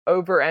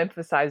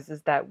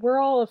overemphasizes that we're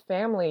all a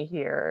family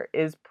here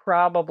is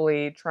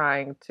probably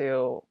trying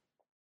to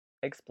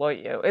exploit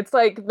you. It's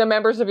like the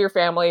members of your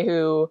family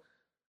who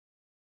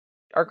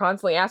are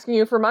constantly asking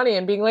you for money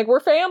and being like,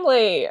 we're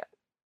family.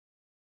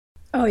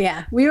 Oh,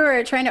 yeah. We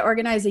were trying to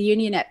organize a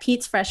union at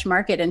Pete's Fresh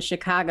Market in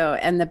Chicago,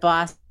 and the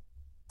boss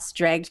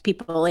dragged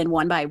people in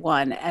one by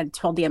one and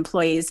told the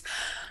employees,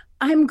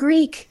 I'm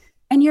Greek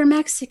and you're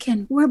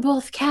Mexican. We're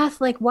both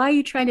Catholic. Why are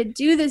you trying to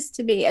do this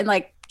to me? And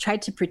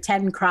tried to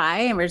pretend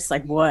cry. And we're just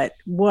like, what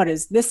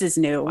is, this is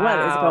new. Wow, what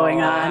is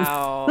going on?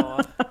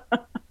 Wow.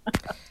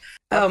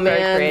 Oh,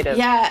 man. Creative.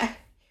 Yeah.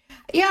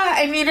 Yeah.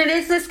 I mean, it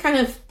is this kind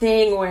of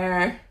thing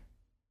where,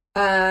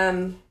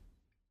 I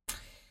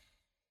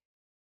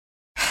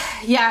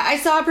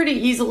saw pretty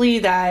easily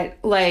that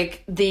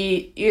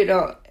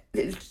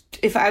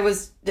if I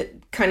was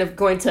kind of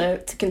going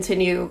to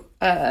continue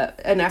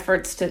an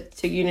efforts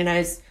to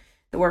unionize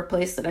the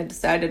workplace that I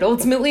decided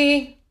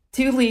ultimately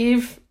to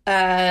leave,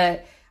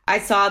 I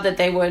saw that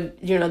they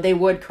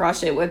would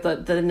crush it with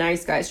the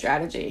nice guy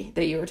strategy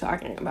that you were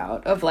talking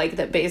about, of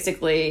that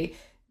basically,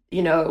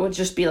 it would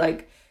just be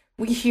like,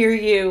 we hear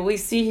you, we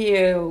see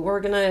you,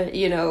 we're gonna,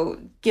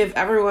 give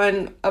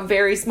everyone a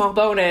very small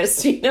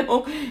bonus,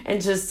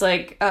 and just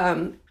I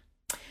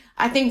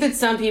think that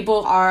some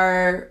people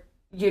are,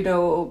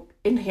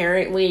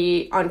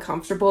 inherently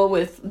uncomfortable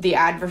with the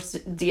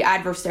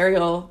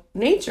adversarial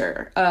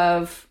nature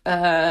of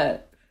a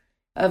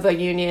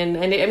union.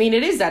 And I mean,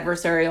 it is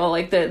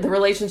adversarial, the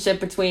relationship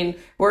between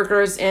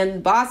workers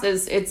and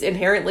bosses, it's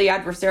inherently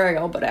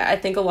adversarial, but I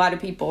think a lot of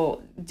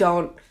people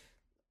don't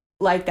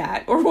like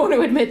that or want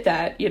to admit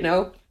that,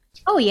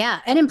 Oh,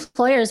 yeah. And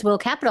employers will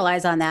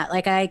capitalize on that.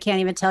 I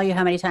can't even tell you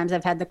how many times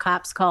I've had the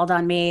cops called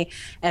on me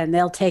and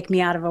they'll take me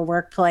out of a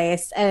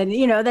workplace. And,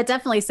 that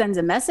definitely sends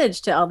a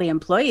message to all the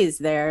employees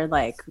there.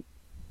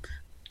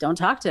 Don't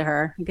talk to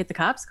her and get the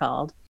cops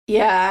called.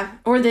 Yeah.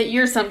 Or that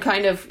you're some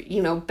kind of,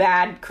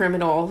 bad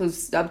criminal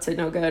who's up to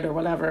no good or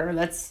whatever.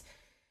 It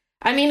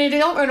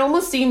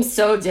almost seems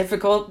so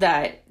difficult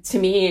that to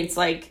me, it's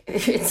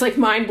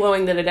mind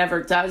blowing that it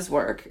ever does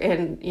work.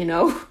 And,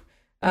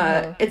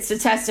 it's a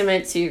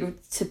testament to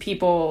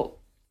people,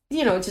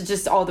 to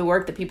just all the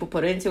work that people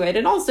put into it,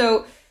 and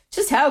also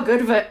just how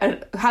good of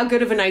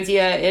an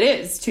idea it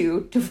is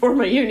to form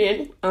a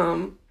union.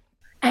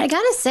 I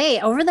gotta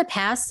say, over the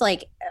past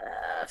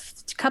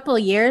couple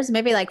of years,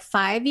 maybe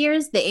 5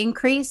 years, the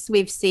increase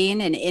we've seen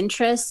in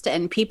interest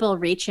and people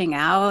reaching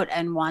out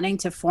and wanting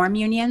to form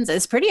unions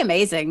is pretty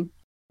amazing.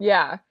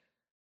 Yeah,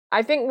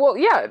 I think. Well,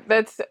 yeah,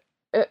 that's.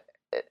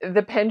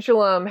 The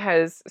pendulum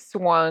has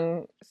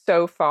swung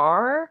so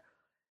far.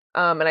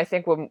 And I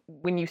think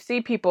when you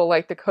see people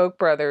like the Koch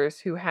brothers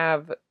who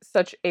have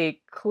such a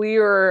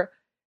clear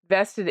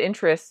vested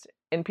interest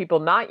in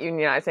people not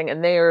unionizing,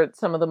 and they're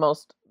some of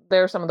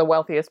the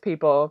wealthiest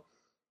people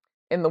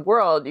in the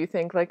world, you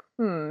think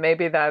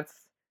maybe that's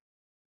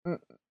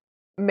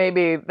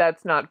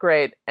not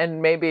great.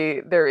 And maybe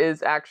there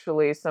is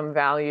actually some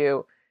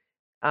value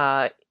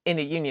in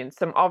a union.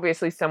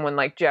 Obviously someone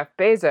like Jeff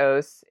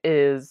Bezos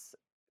is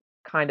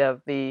kind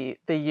of the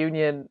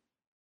union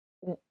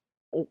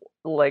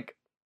like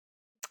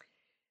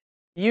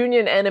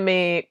union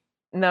enemy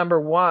number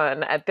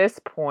one at this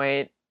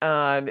point,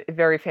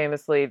 very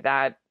famously,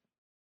 that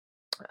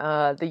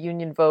the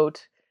union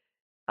vote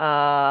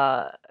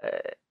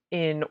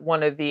in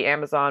one of the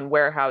Amazon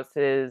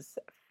warehouses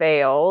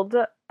failed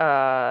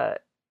a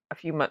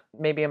few months,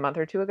 maybe a month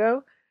or two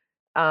ago.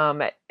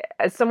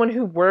 As someone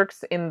who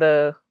works in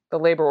the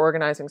labor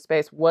organizing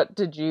space, what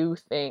did you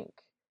think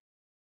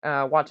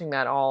watching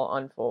that all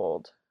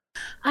unfold?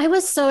 I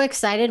was so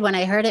excited when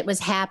I heard it was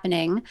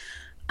happening.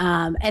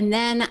 And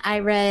then I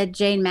read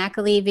Jane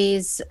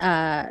McAlevy's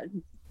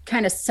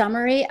kind of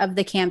summary of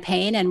the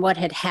campaign and what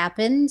had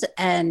happened.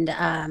 And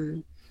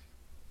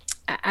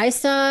I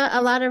saw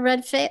a lot of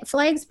red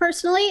flags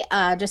personally,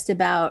 just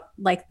about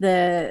like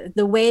the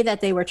way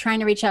that they were trying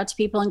to reach out to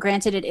people. And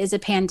granted, it is a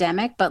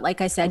pandemic, but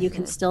like I said, you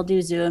can still do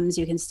Zooms,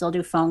 you can still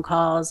do phone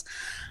calls.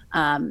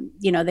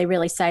 They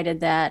really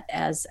cited that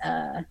as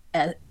an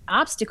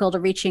obstacle to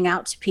reaching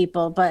out to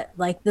people. But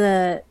like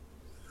the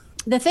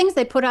things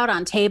they put out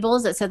on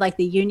tables that said like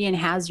the union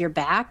has your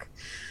back.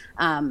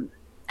 I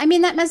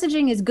mean, that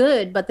messaging is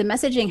good, but the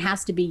messaging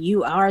has to be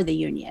you are the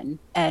union,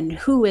 and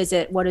who is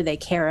it? What do they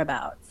care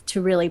about,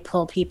 to really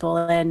pull people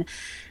in?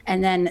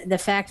 And then the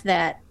fact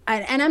that,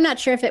 and I'm not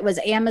sure if it was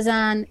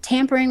Amazon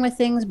tampering with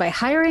things by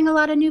hiring a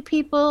lot of new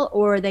people,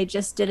 or they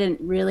just didn't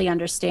really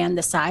understand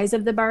the size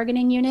of the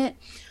bargaining unit.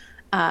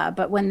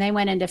 But when they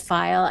went into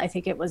file, I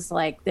think it was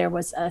like there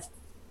was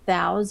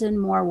 1,000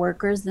 more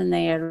workers than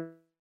they had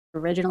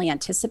originally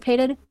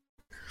anticipated.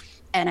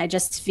 And I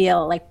just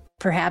feel like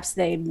perhaps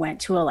they went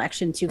to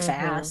election too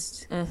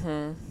fast.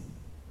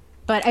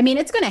 But I mean,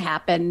 it's going to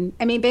happen.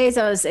 I mean,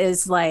 Bezos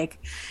is like,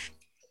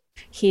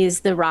 he's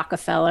the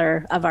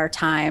Rockefeller of our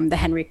time, the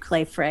Henry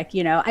Clay Frick.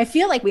 I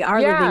feel like we are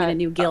living in a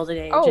new Gilded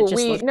Age.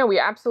 We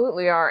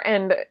absolutely are.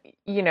 And,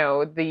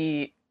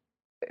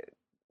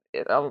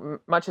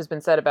 much has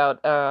been said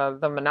about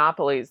the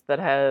monopolies that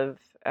have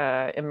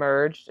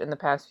emerged in the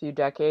past few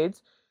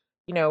decades.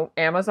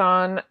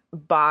 Amazon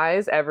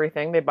buys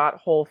everything. They bought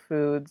Whole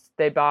Foods.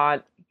 They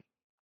bought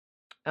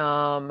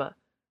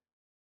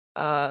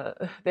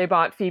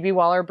Phoebe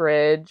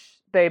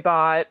Waller-Bridge. They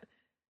bought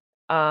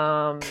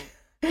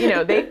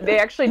they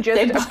actually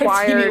just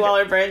acquired Phoebe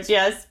Waller-Bridge.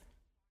 Yes,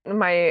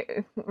 my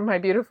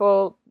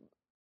beautiful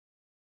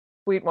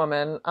sweet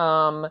woman.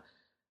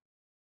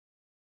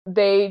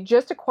 They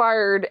just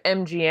acquired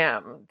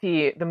MGM,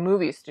 the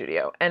movie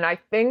studio, and I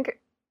think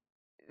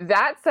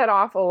that set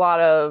off a lot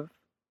of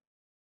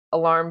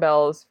alarm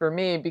bells for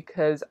me,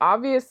 because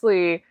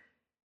obviously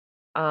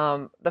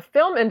the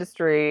film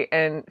industry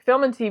and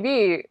film and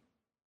TV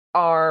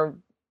are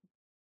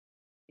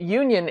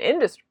union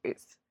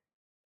industries.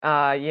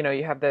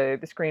 You have the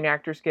Screen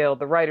Actors Guild,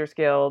 the Writers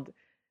Guild,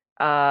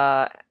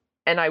 and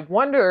I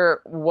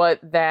wonder what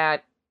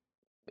that,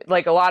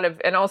 like a lot of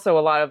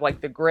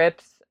like the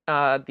grips,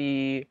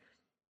 the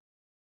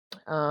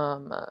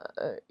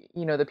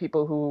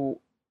people who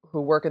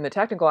work in the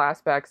technical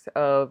aspects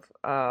of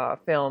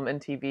film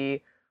and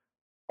TV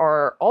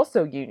are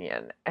also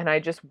union. And I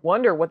just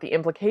wonder what the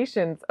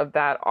implications of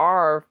that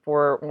are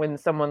for when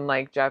someone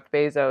like Jeff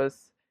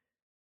Bezos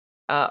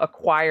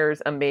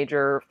acquires a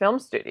major film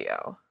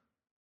studio.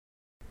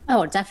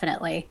 Oh,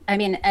 definitely. I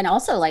mean, and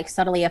also like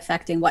subtly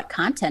affecting what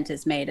content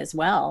is made as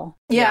well.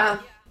 Yeah.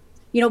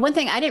 One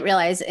thing I didn't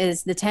realize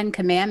is the 10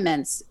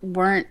 Commandments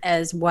weren't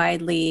as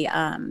widely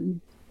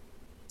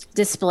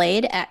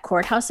displayed at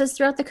courthouses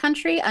throughout the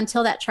country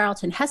until that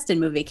Charlton Heston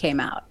movie came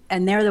out.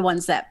 And they're the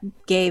ones that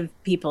gave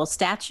people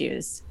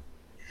statues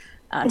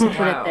to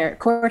put at their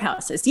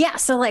courthouses. Yeah.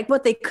 So like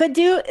what they could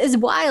do is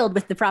wild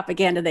with the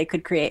propaganda they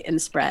could create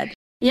and spread.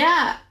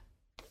 Yeah.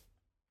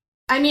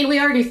 I mean, we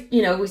already,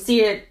 we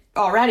see it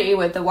already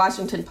with the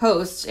Washington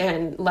Post,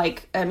 and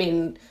like, I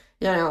mean,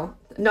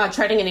 not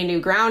treading any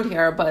new ground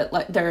here, but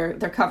like their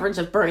coverage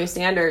of Bernie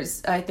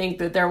Sanders, I think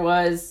that there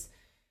was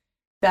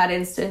that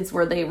instance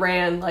where they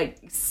ran like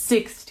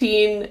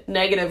 16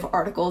 negative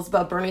articles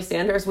about Bernie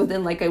Sanders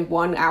within like a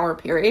 1 hour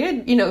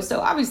period, so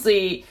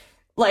obviously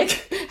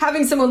like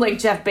having someone like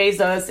Jeff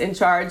Bezos in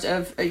charge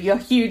of a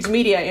huge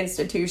media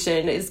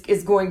institution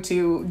is going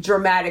to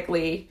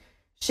dramatically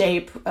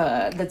shape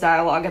the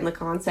dialogue and the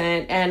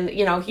content. And,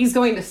 he's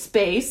going to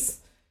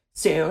space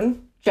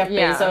soon, Jeff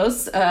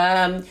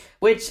Bezos,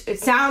 which it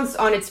sounds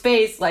on its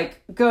face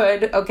like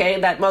good.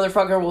 Okay, that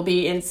motherfucker will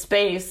be in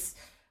space.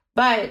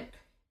 But,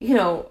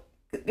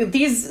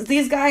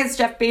 these guys,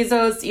 Jeff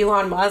Bezos,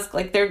 Elon Musk,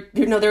 like they're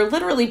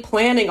literally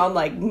planning on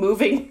like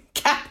moving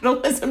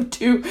capitalism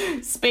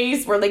to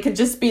space where they could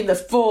just be the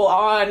full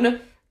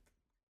on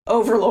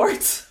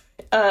overlords.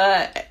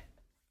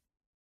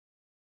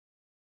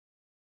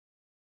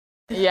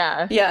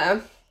 Yeah. Yeah.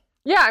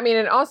 I mean,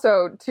 and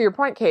also to your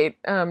point, Kate,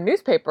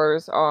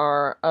 newspapers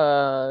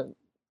are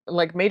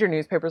like major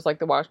newspapers like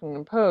the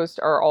Washington Post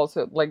are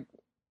also like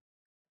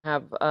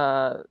have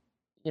a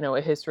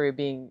history of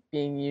being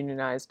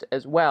unionized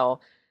as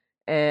well.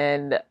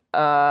 And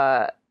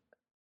I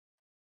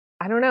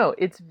don't know,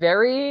 it's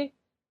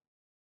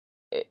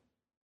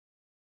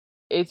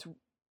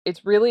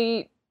it's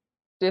really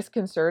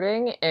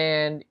disconcerting.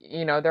 And,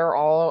 there are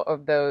all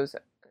of those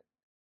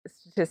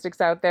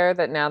statistics out there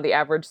that now the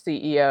average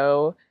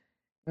CEO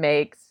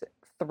makes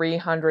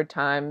 300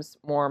 times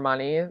more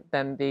money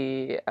than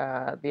the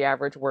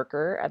average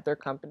worker at their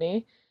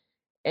company.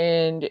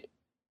 And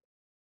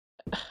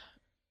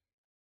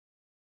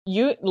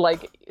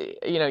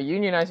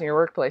unionizing your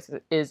workplace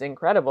is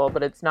incredible,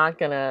 but it's not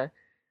gonna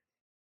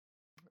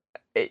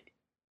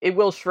it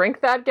will shrink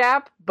that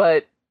gap,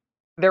 but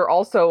there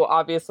also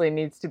obviously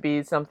needs to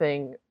be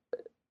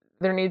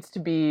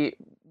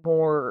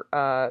more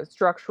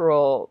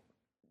structural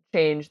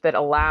change that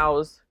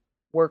allows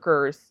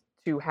workers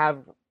to have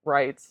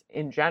rights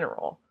in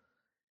general.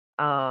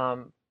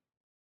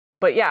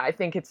 But yeah, I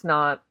think it's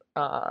not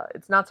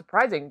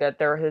surprising that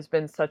there has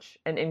been such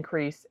an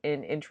increase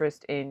in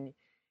interest in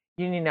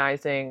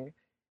unionizing,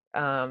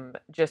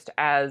 just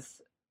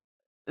as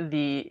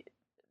the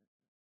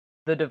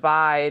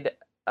divide,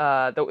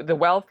 the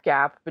wealth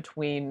gap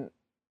between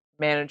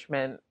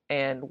management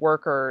and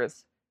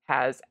workers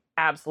has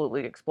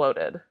absolutely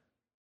exploded.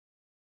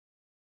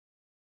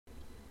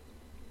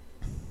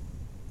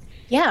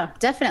 Yeah,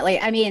 definitely.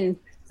 I mean,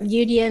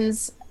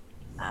 unions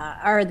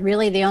are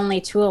really the only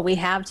tool we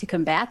have to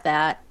combat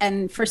that.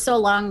 And for so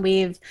long,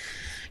 we've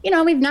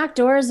knocked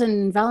doors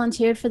and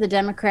volunteered for the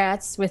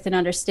Democrats with an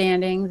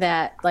understanding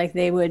that like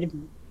they would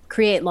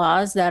create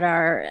laws that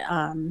are,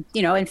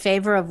 in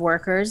favor of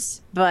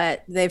workers,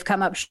 but they've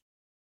come up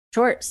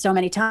short so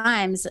many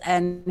times.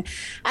 And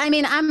I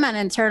mean, I'm an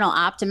internal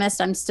optimist.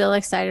 I'm still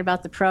excited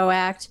about the PRO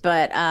Act,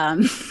 but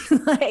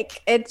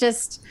like it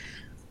just,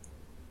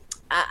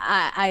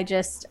 I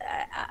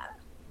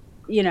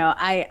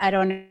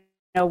don't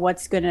know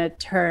what's going to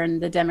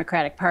turn the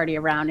Democratic Party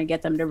around and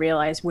get them to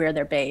realize we're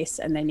their base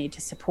and they need to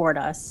support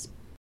us.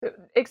 For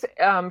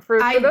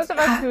those of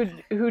us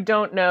who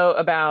don't know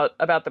about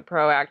the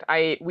PRO Act,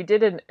 we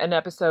did an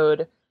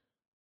episode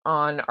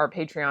on our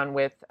Patreon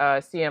with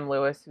CM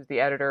Lewis, who's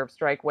the editor of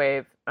Strike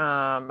Wave,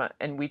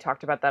 and we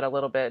talked about that a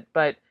little bit.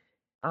 But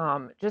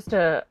just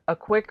a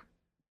quick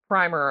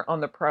primer on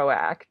the PRO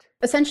Act.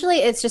 Essentially,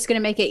 it's just going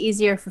to make it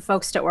easier for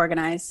folks to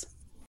organize.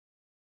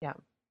 Yeah,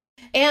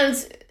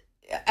 and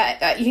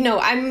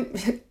I'm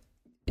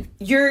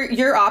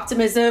your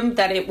optimism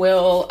that it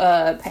will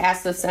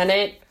pass the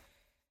Senate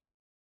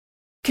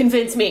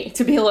convince me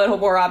to be a little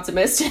more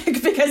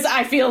optimistic because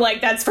I feel like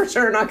that's for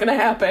sure not going to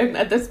happen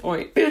at this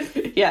point.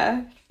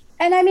 Yeah.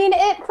 And I mean,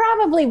 it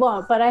probably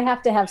won't, but I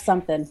have to have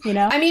something,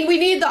 I mean, we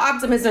need the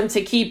optimism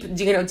to keep,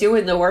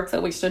 doing the work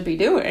that we should be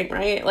doing,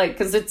 right? Like,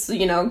 because it's,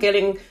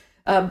 getting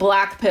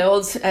black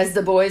pilled, as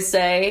the boys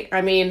say.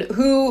 I mean,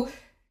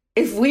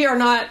 if we are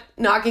not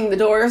knocking the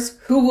doors,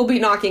 who will be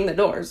knocking the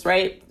doors,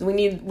 right? We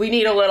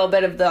need a little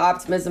bit of the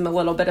optimism, a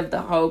little bit of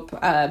the hope.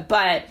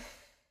 But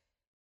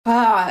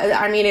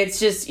I mean, it's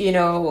just,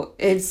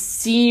 it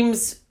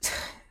seems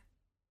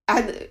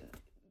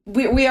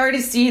we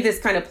already see this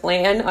kind of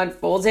plan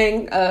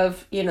unfolding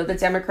of, the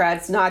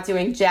Democrats not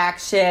doing jack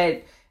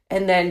shit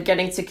and then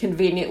getting to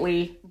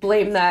conveniently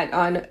blame that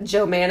on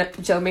Joe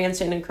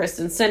Manchin and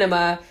Kyrsten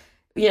Sinema.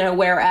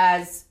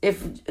 Whereas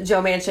if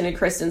Joe Manchin and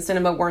Kyrsten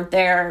Sinema weren't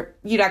there,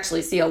 you'd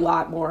actually see a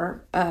lot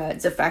more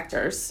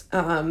defectors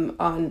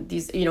on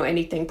these,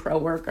 anything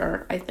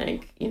pro-worker, I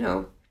think,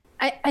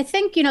 I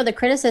think, the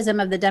criticism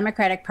of the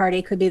Democratic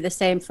Party could be the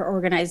same for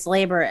organized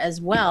labor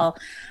as well,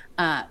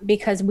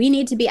 because we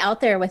need to be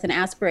out there with an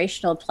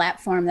aspirational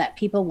platform that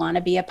people want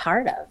to be a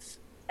part of.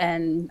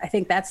 And I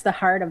think that's the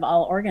heart of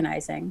all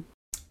organizing.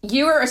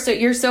 You're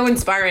so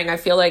inspiring. I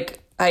feel like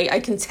I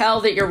can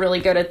tell that you're really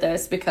good at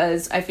this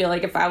because I feel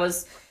like if I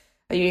was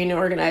a union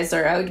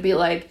organizer, I would be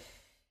like,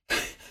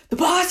 the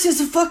boss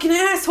is a fucking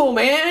asshole,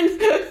 man.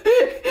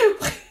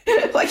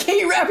 Like, can't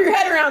you wrap your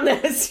head around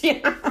this?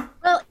 Yeah.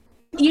 Well,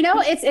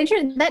 it's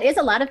interesting. That is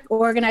a lot of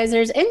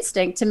organizers'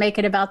 instinct to make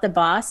it about the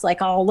boss,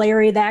 like, oh,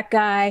 Larry, that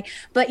guy.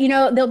 But,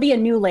 there'll be a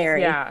new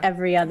Larry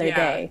every other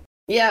day.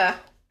 Yeah.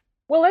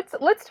 Well,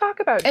 let's talk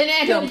about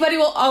but he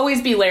will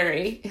always be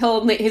Larry.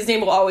 His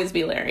name will always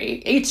be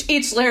Larry.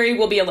 Each Larry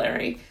will be a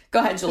Larry. Go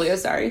ahead, Julia.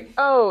 Sorry.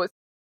 Oh,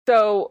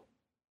 so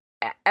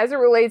as it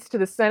relates to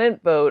the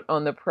Senate vote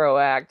on the PRO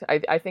Act,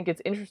 I think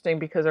it's interesting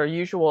because our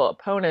usual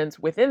opponents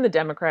within the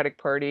Democratic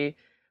Party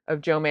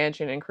of Joe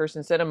Manchin and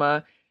Kyrsten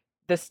Sinema,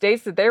 the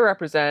states that they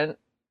represent,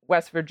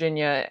 West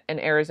Virginia and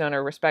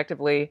Arizona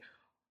respectively,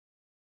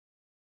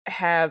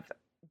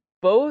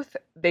 both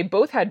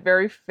had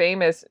very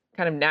famous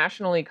kind of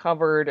nationally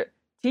covered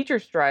teacher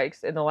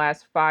strikes in the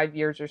last 5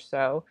 years or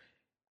so.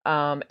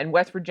 And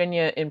West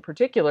Virginia in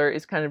particular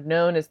is kind of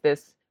known as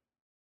this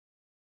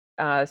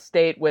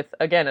state with,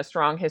 again, a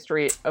strong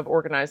history of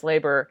organized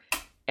labor.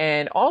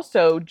 And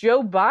also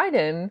Joe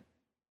Biden,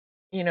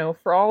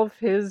 for all of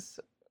his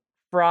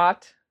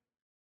fraught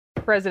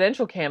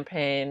presidential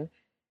campaign,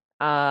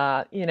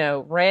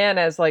 ran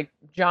as like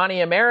Johnny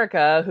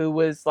America, who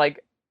was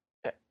like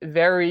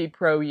very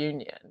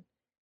pro-union.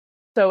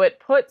 So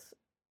it puts,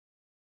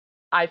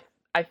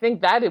 I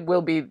think that it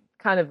will be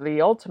kind of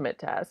the ultimate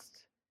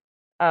test,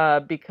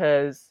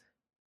 because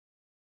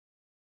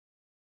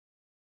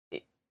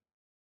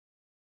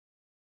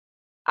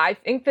I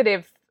think that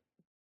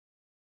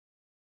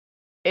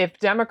if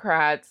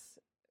Democrats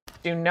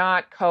do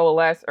not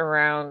coalesce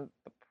around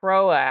the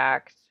PRO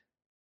Act,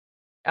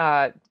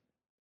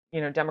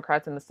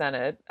 Democrats in the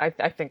Senate, I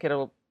think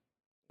it'll,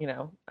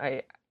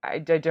 I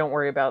don't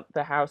worry about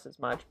the House as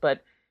much,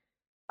 but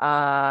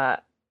I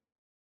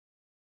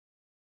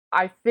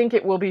think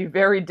it will be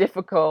very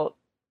difficult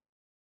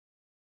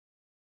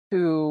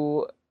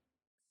to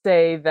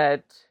say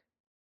that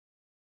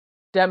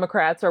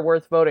Democrats are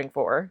worth voting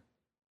for.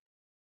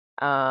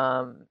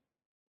 And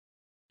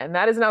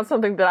that is not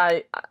something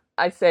that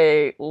I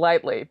say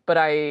lightly, but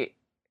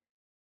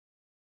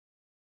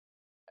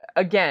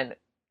again,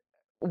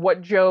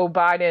 what Joe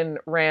Biden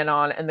ran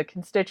on and the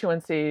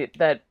constituency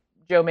that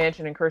Joe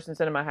Manchin and Kyrsten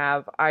Sinema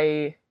have,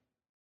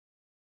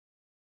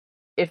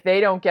 if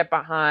they don't get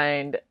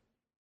behind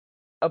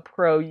a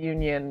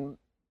pro-union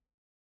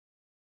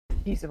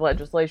piece of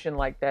legislation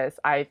like this,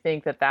 I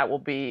think that will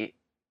be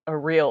a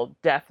real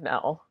death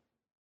knell.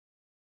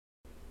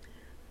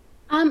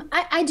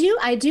 I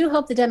do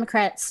hope the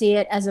Democrats see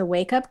it as a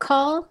wake-up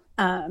call.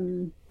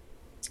 And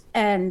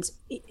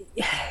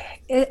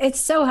it's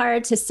so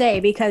hard to say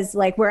because,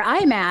 like, where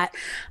I'm at,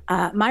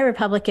 my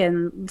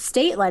Republican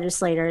state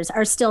legislators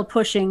are still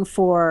pushing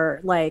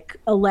for, like,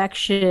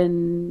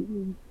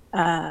 election,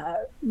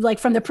 like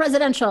from the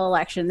presidential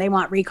election. They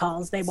want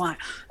recalls. They want,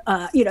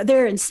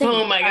 they're insane.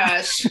 Oh my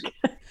gosh.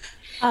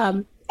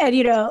 And,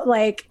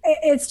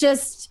 it's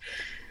just,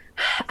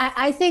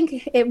 I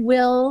think it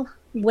will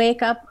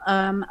wake up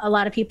a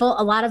lot of people.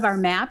 A lot of our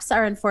maps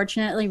are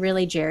unfortunately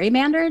really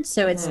gerrymandered,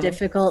 so it's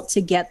difficult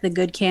to get the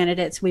good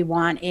candidates we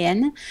want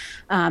in.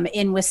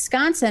 In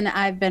Wisconsin,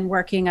 I've been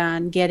working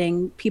on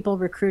getting people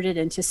recruited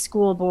into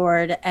school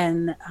board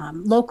and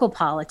local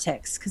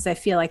politics, because I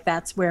feel like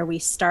that's where we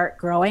start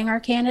growing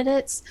our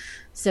candidates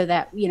so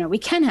that, we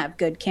can have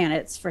good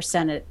candidates for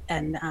Senate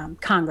and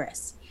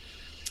Congress.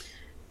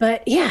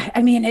 But yeah,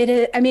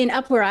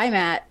 up where I'm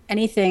at,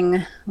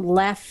 anything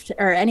left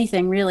or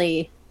anything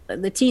really,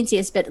 the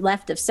teensiest bit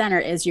left of center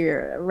is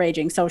your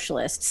raging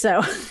socialist.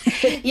 So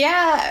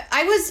yeah,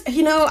 I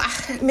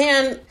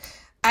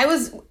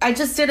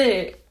just did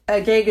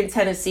a gig in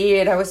Tennessee,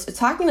 and I was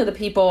talking to the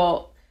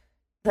people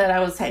that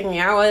I was hanging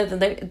out with,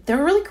 and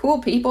they're really cool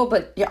people,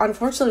 but yeah,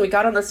 unfortunately we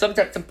got on the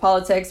subject of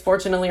politics,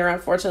 fortunately or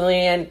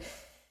unfortunately, and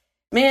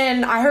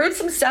man, I heard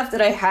some stuff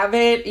that I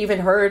haven't even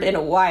heard in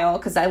a while,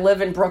 because I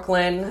live in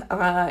Brooklyn,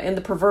 in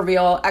the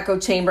proverbial echo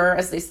chamber,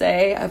 as they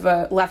say, of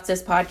a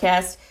leftist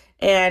podcast.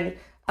 And,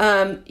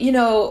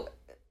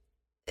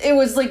 it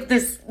was like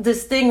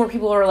this thing where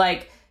people were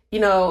like,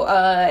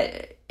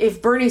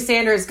 if Bernie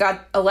Sanders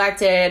got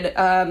elected,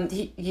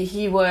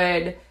 he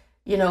would,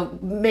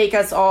 make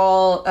us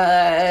all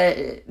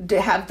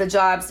to have the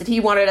jobs that he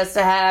wanted us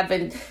to have,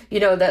 and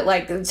that,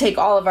 like, take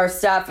all of our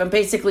stuff, and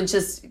basically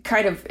just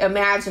kind of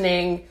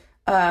imagining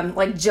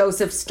like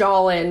Joseph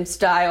Stalin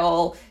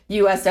style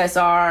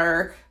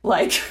USSR,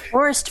 like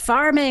forced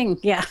farming.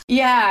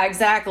 Yeah,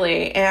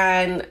 exactly.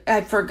 And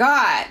I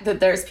forgot that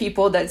there's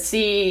people that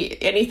see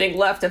anything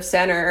left of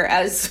center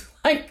as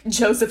like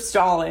Joseph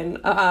Stalin.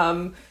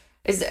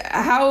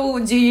 How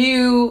do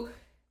you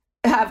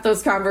have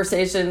those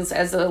conversations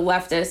as a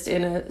leftist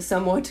in a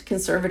somewhat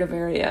conservative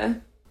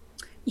area?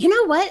 You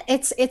know what?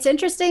 It's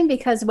interesting,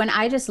 because when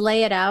I just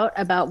lay it out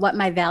about what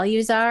my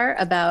values are,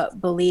 about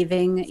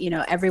believing,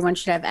 everyone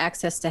should have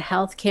access to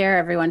health care,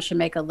 everyone should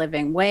make a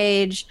living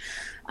wage,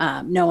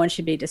 no one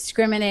should be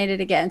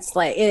discriminated against,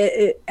 like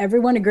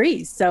everyone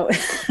agrees. So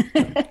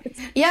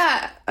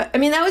yeah,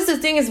 that was the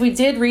thing, is we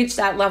did reach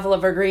that level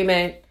of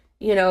agreement,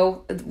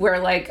 where,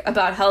 like,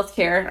 about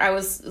healthcare, I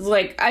was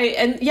like,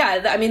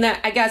 that,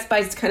 I guess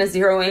by kind of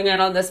zeroing in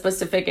on the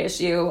specific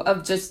issue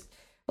of just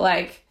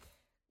like,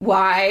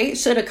 why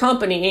should a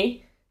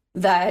company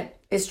that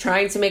is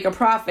trying to make a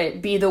profit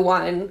be the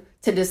one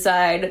to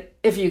decide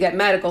if you get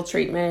medical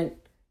treatment?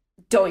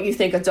 Don't you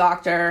think a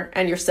doctor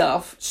and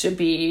yourself should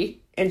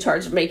be in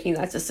charge of making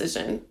that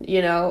decision?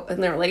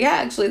 And they were like, yeah,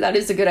 actually, that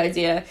is a good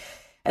idea.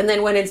 And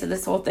then went into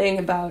this whole thing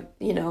about,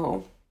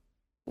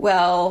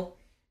 well,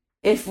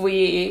 if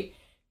we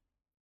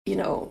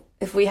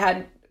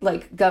had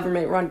like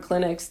government run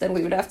clinics, then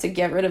we would have to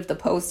get rid of the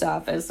post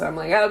office. So I'm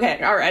like, okay,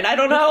 all right, I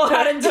don't know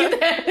how to do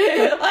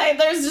that. Like,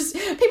 there's just,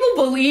 people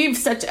believe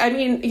such,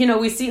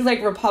 we see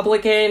like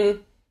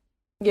Republican,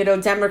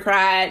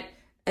 Democrat,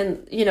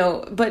 and,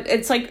 but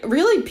it's like,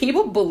 really,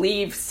 people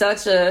believe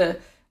such an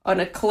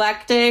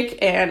eclectic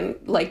and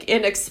like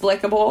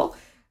inexplicable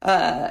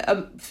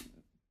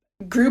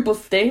group of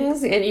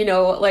things. And,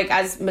 like,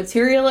 as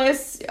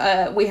materialists,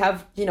 we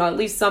have, at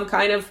least some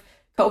kind of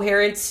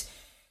coherent,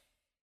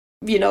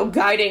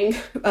 guiding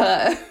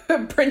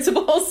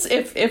principles,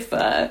 if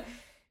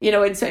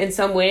in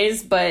some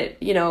ways, but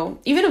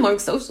even among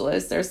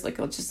socialists, there's like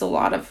just a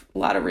lot of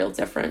real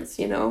difference.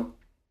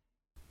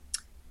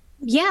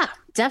 Yeah,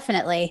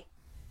 definitely.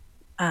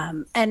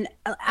 And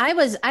I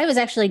was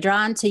actually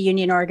drawn to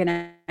union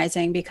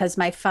organizing because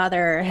my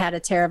father had a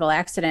terrible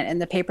accident in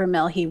the paper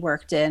mill he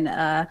worked in.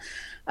 A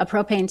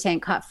propane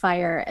tank caught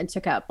fire and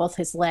took out both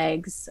his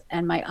legs,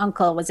 and my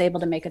uncle was able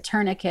to make a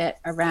tourniquet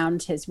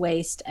around his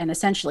waist and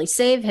essentially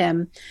save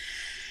him.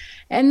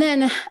 And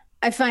then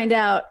I find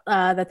out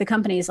that the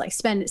company is like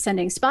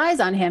sending spies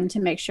on him to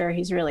make sure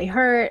he's really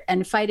hurt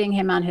and fighting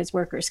him on his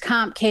workers'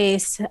 comp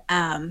case.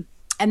 And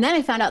then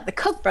I found out the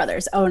Koch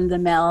brothers owned the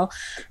mill.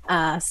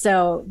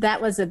 So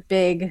that was a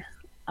big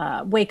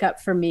wake up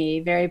for me,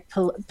 very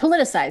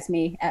politicized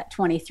me at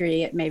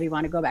 23. It made me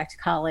want to go back to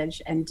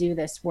college and do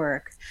this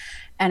work.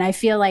 And I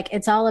feel like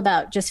it's all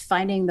about just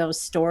finding those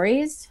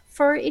stories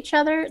for each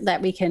other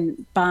that we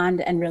can bond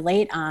and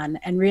relate on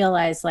and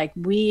realize like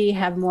we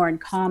have more in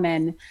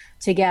common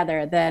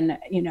together than,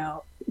 you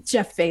know,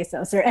 Jeff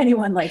Bezos or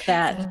anyone like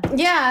that.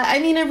 Yeah, I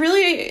mean,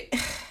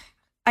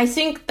 I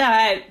think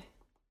that,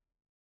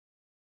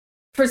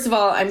 first of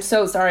all, I'm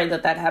so sorry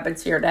that happened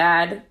to your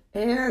dad.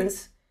 And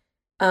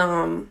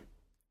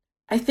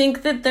I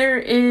think that there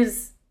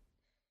is,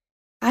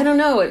 I don't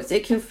know,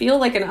 it can feel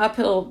like an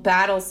uphill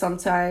battle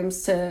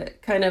sometimes to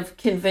kind of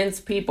convince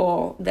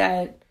people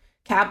that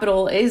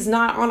capital is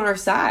not on our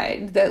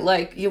side, that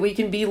like we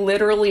can be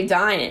literally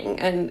dying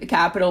and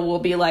capital will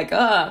be like,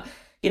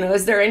 you know,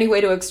 is there any way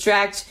to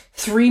extract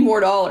 $3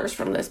 more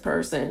from this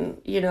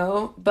person, you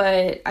know?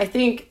 But I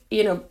think,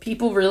 you know,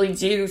 people really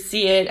do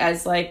see it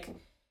as like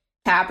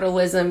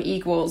capitalism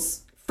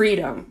equals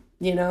freedom,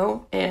 you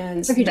know?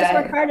 And if you just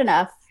work hard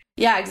enough.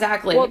 Yeah,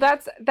 exactly. Well,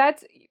 that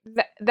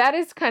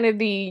is kind of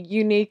the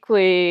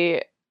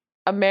uniquely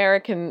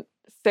American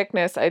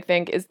sickness, I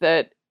think,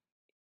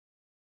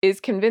 is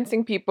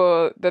convincing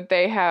people that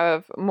they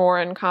have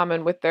more in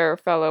common with their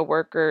fellow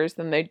workers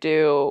than they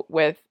do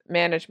with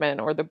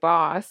management or the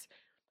boss,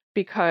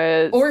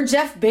 because or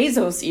Jeff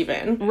Bezos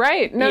even.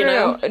 Right.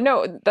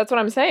 No, that's what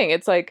I'm saying.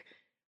 It's like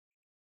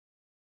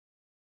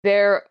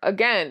there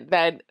again,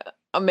 that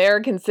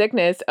American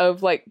sickness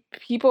of like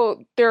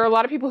people, there are a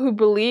lot of people who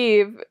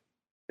believe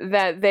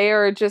that they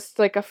are just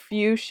like a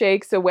few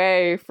shakes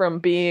away from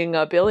being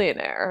a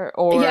billionaire,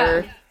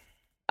 or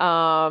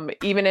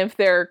even if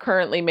they're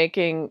currently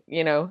making,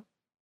 you know,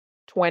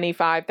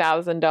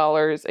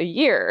 $25,000 a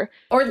year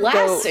or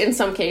less in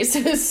some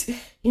cases,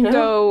 you know.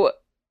 So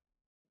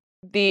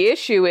the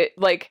issue,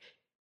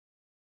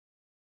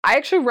 I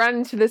actually run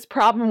into this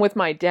problem with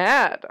my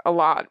dad a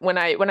lot when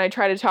I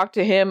try to talk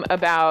to him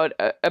about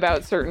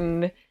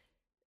certain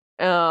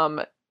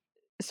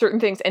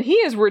things, and he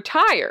is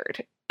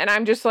retired, and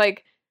I'm just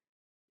like,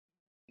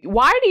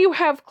 why do you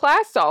have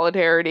class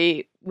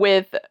solidarity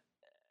with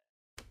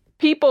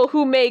people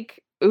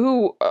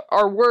who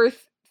are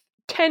worth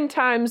 10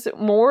 times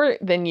more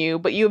than you,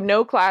 but you have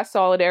no class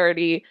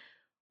solidarity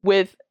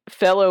with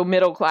fellow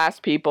middle class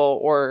people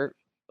or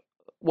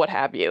what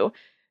have you?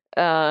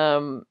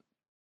 And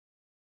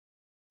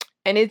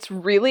it's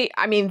really,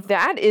 I mean,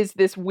 that is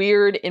this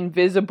weird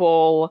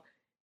invisible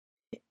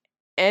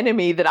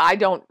enemy that I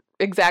don't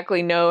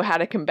exactly know how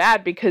to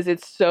combat, because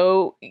it's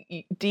so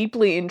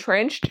deeply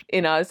entrenched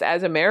in us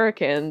as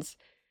Americans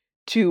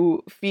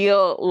to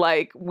feel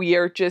like we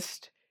are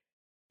just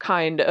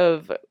kind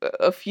of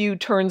a few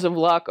turns of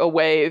luck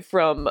away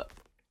from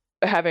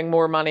having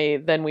more money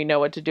than we know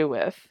what to do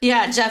with.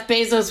 Yeah, Jeff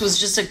Bezos was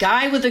just a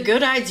guy with a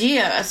good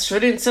idea.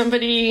 Shouldn't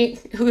somebody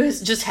who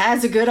just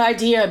has a good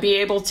idea be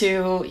able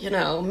to, you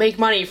know, make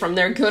money from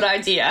their good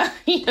idea,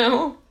 you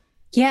know?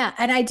 Yeah,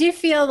 and I do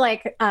feel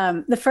like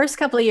the first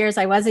couple of years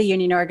I was a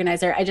union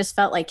organizer, I just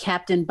felt like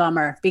Captain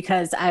Bummer,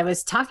 because I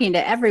was talking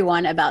to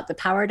everyone about the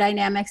power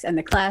dynamics and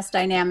the class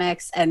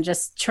dynamics and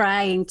just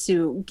trying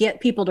to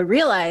get people to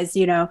realize,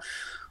 you know,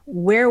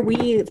 where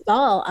we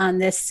fall on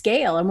this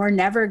scale, and we're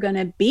never going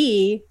to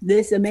be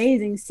this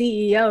amazing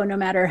CEO no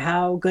matter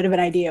how good of an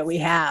idea we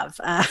have.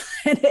 I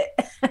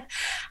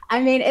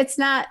mean, it's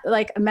not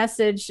like a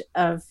message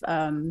of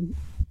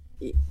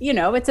you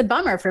know, it's a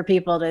bummer for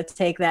people to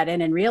take that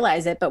in and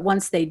realize it. But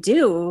once they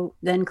do,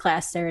 then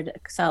class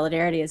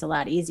solidarity is a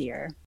lot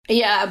easier.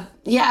 Yeah.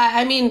 Yeah.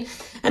 I mean,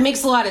 it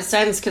makes a lot of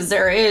sense, because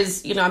there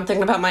is, you know, I'm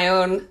thinking about my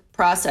own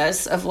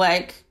process of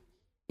like,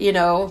 you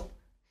know,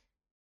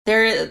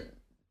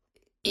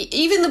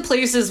 even the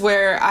places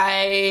where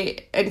I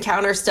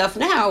encounter stuff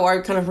now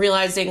are kind of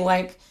realizing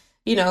like,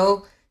 you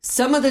know,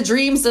 some of the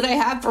dreams that I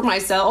have for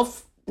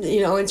myself,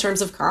 you know, in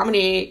terms of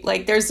comedy,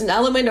 like there's an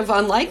element of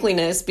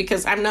unlikeliness,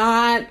 because I'm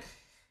not,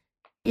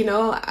 you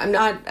know,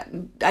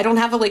 I don't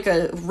have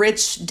a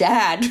rich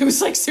dad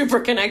who's like super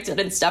connected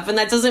and stuff. And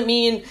that doesn't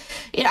mean,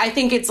 I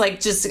think it's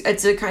like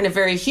it's a kind of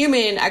very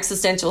human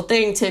existential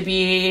thing to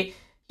be,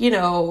 you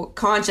know,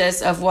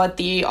 conscious of what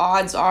the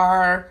odds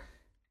are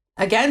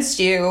against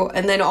you,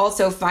 and then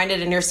also find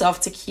it in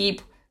yourself to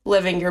keep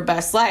living your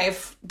best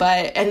life.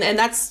 But and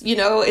that's, you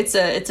know, it's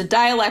a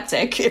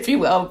dialectic, if you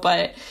will,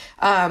 but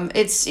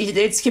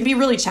it can be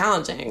really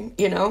challenging,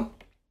 you know.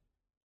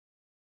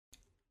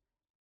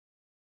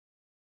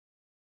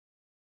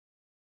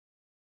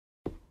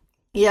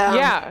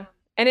 Yeah,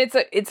 and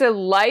it's a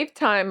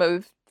lifetime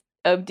of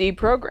of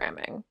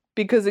deprogramming.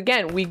 Because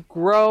again, we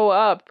grow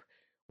up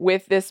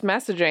with this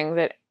messaging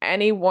that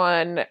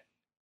anyone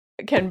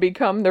can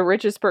become the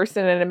richest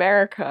person in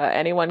America,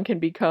 anyone can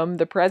become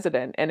the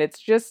president, and it's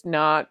just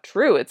not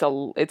true. It's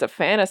a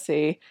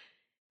fantasy.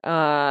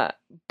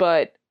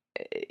 But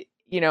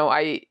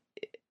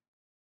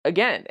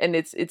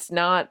it's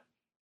not,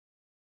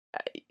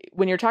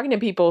 when you're talking to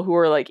people who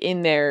are like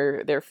in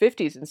their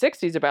 50s and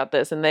 60s about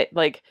this, and they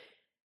like,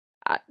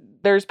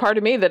 there's part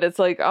of me that it's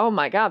like, oh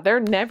my God, they're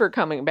never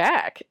coming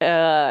back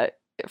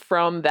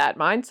from that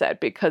mindset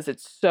because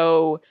it's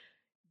so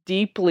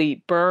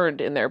deeply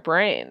burned in their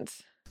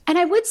brains. And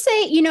I would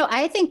say,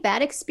 I think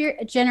that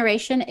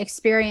generation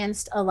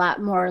experienced a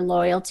lot more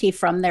loyalty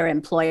from their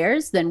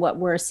employers than what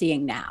we're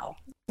seeing now.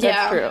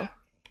 That's true.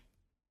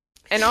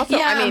 And also,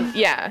 Yeah. I mean,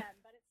 yeah.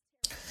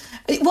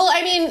 Well,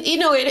 I mean,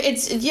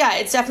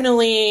 it's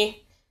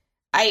definitely,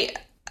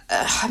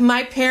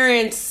 my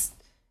parents,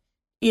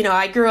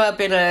 I grew up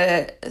in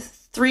a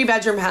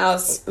 3-bedroom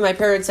house. My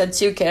parents had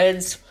 2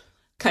 kids,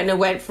 kind of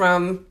went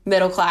from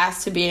middle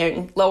class to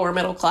being lower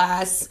middle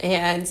class.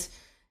 And,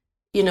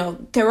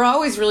 they were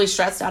always really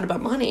stressed out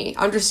about money,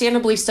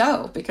 understandably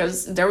so,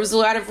 because there was a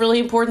lot of really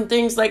important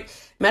things like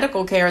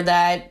medical care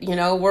that,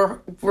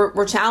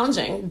 were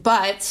challenging.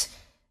 But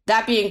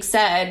that being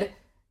said,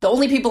 the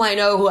only people I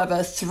know who have a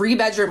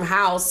 3-bedroom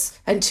house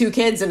and 2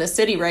 kids in a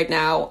city right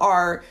now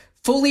are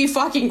fully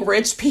fucking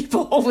rich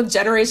people with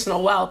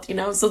generational wealth,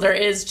 So there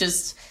is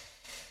just,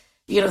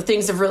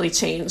 things have really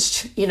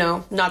changed,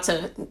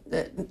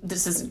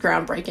 this isn't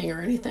groundbreaking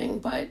or anything,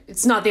 but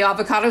it's not the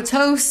avocado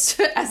toast,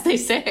 as they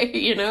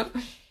say, Oh,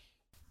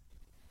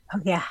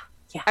 yeah.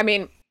 Yeah. I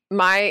mean,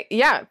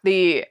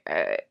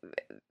 the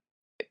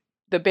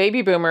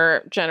baby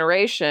boomer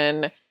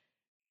generation,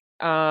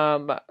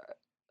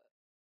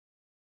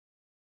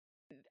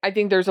 I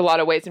think there's a lot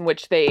of ways in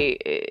which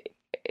they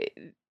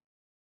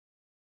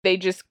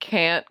just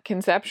can't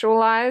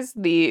conceptualize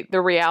the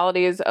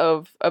realities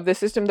of the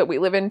system that we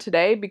live in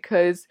today,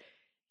 because,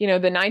 the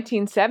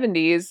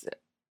 1970s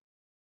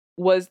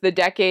was the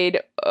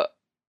decade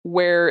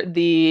where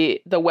the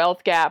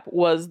wealth gap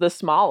was the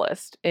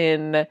smallest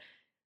in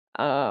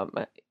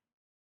the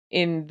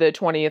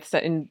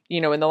 20th, in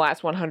the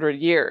last 100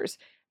 years.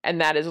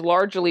 And that is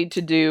largely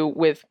to do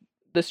with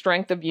the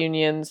strength of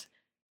unions.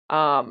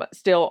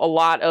 Still a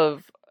lot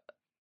of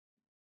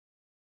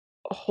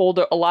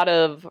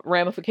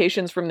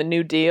ramifications from the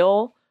New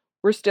Deal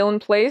were still in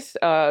place.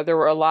 There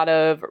were a lot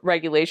of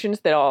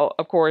regulations that all,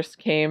 of course,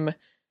 came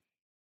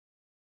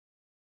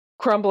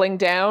crumbling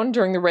down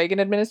during the Reagan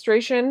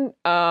administration.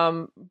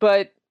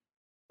 But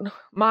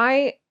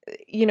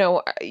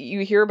you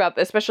hear about,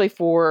 especially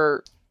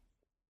for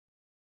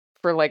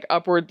like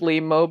upwardly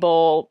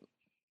mobile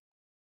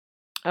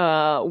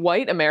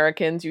white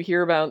Americans, you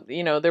hear about,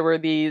 there were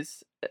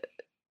these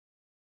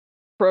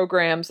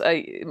programs.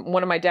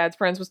 One of my dad's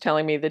friends was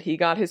telling me that he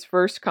got his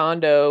first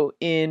condo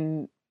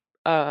in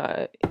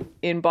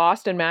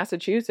Boston,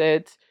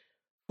 Massachusetts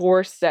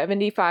for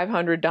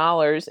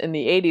 $7,500 in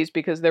the 80s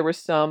because there was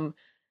some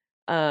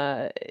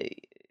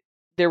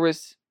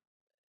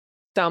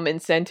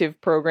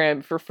incentive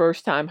program for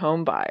first-time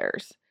home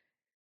buyers.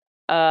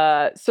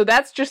 So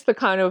that's just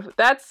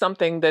that's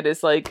something that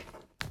is like,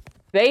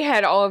 they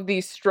had all of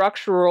these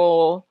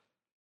structural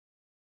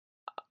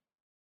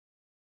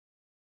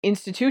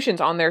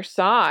institutions on their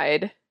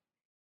side,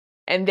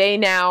 and they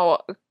now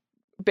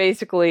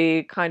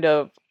basically kind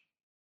of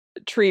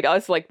treat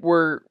us like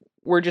we're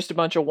just a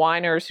bunch of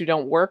whiners who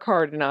don't work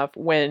hard enough,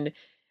 when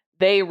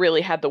they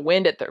really had the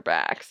wind at their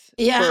backs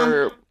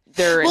for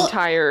their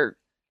entire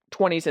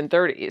 20s and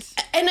 30s.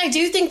 And I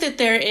do think that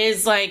there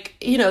is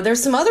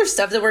there's some other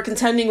stuff that we're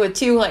contending with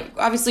too. Like,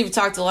 obviously we've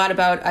talked a lot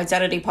about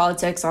identity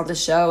politics on the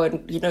show,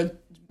 and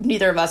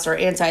neither of us are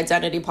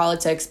anti-identity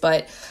politics,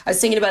 but I was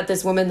thinking about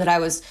this woman that I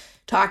was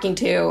talking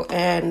to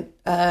and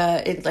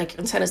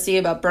in Tennessee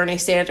about Bernie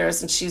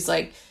Sanders, and she's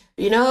like,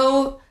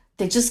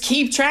 they just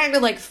keep trying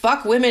to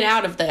fuck women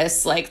out of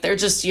this. Like, they're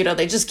just,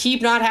 they just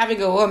keep not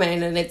having a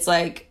woman. And it's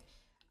like,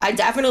 I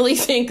definitely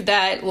think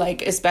that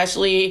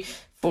especially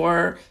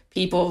for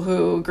people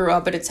who grew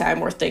up at a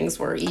time where things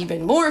were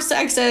even more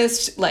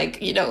sexist,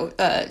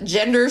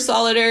 gender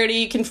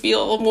solidarity can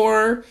feel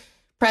more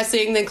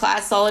pressing than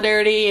class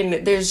solidarity.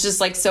 And there's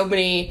just so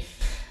many,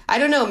 I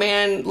don't know,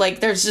 man,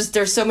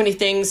 there's so many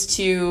things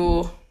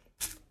to,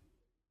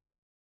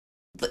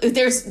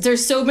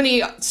 there's so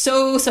many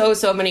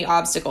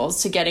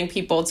obstacles to getting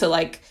people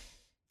to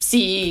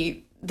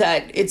see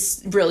that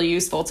it's really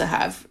useful to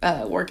have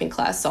working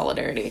class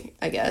solidarity,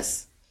 I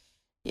guess.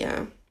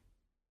 Yeah.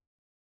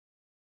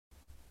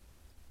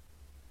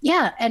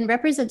 Yeah, and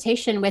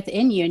representation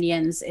within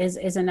unions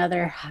is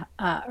another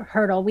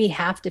hurdle we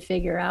have to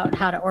figure out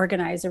how to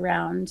organize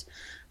around,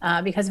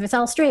 because if it's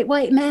all straight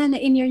white men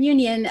in your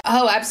union.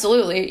 Oh,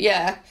 absolutely,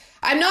 yeah.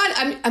 I'm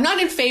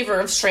not in favor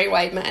of straight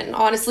white men.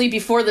 Honestly,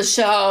 before the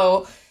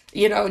show,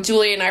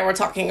 Julie and I were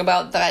talking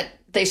about that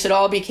they should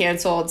all be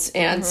canceled,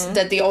 and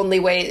that the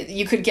only way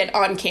you could get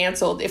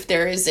uncanceled if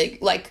there is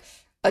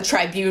a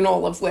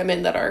tribunal of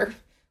women that are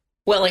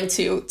willing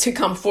to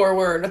come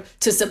forward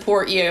to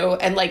support you.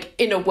 And like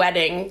in a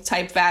wedding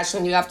type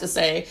fashion, you have to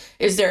say,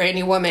 is there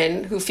any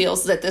woman who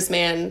feels that this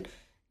man,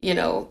 you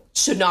know,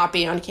 should not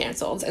be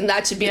uncanceled? And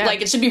that should be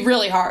like, it should be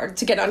really hard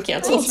to get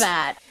uncanceled.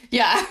 That.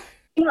 Yeah.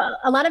 You know,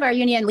 a lot of our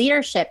union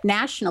leadership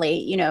nationally,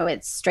 you know,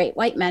 it's straight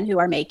white men who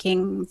are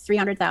making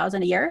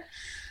 $300,000 a year,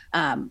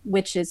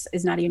 which is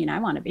not a union I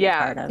want to be a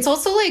part of. It's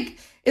also like,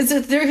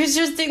 there's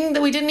just thing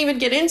that we didn't even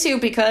get into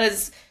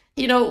because,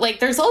 you know, like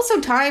there's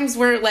also times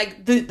where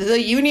like the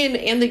union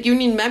and the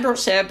union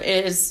membership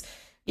is,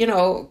 you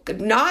know,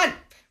 not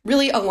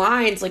really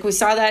aligned. Like we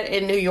saw that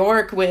in New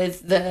York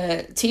with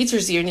the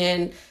teachers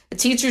union. The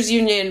teachers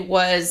union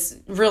was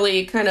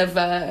really kind of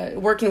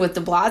working with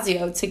de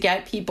Blasio to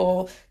get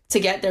people to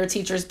get their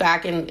teachers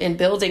back in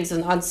buildings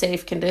in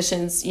unsafe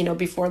conditions, you know,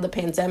 before the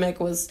pandemic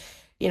was,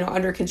 you know,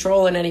 under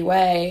control in any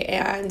way.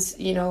 And,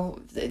 you know,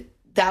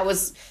 that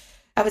was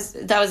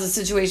a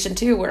situation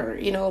too, where,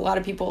 you know, a lot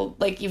of people,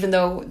 like, even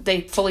though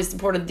they fully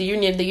supported the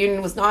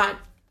union was not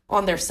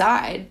on their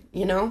side,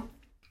 you know?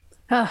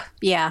 Oh,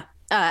 yeah.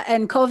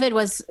 And COVID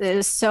was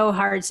so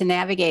hard to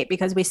navigate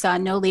because we saw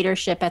no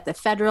leadership at the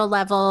federal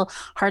level,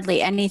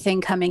 hardly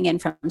anything coming in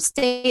from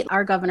state.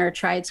 Our governor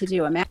tried to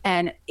do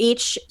and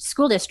each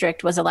school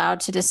district was allowed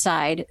to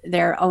decide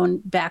their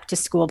own back to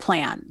school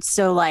plan.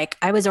 So like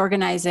I was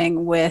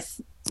organizing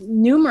with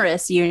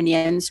numerous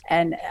unions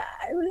and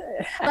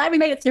we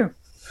made it through.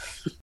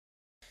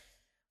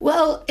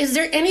 Well, is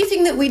there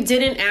anything that we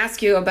didn't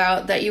ask you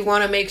about that you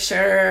want to make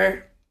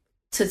sure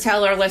to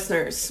tell our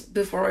listeners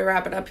before we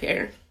wrap it up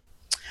here?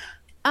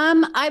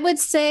 I would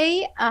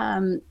say,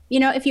 you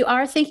know, if you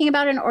are thinking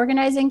about an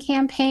organizing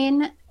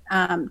campaign,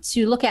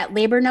 to look at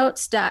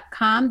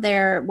labornotes.com.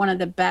 They're one of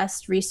the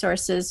best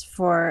resources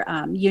for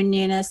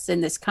unionists in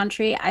this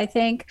country, I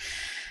think.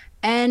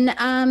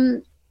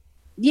 And,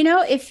 you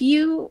know, if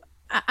you,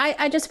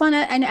 I just want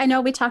to, and I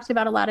know we talked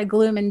about a lot of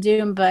gloom and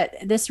doom, but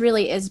this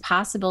really is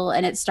possible.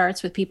 And it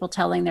starts with people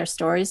telling their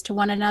stories to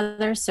one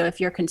another. So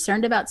if you're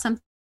concerned about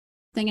something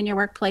in your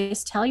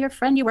workplace, tell your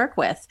friend you work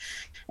with,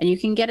 and you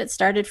can get it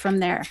started from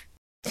there.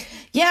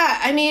 Yeah,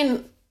 I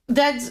mean,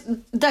 that's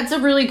a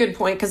really good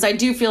point, because I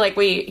do feel like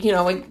we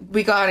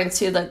got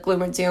into the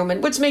gloom and doom,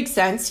 and which makes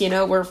sense. You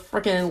know, we're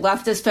freaking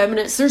leftist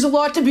feminists. There's a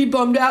lot to be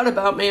bummed out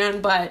about,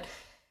 man. But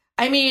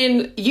I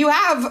mean, you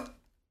have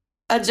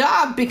a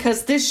job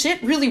because this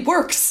shit really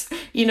works.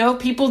 You know,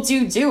 people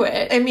do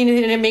it. I mean,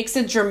 and it makes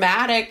a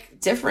dramatic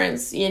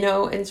difference, you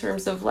know, in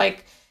terms of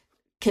like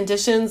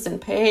conditions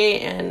and pay,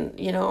 and,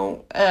 you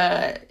know,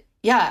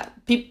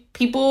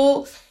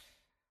 people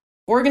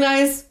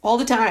organize all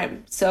the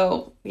time.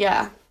 So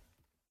yeah,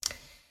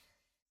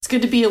 it's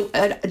good to be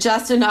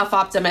just enough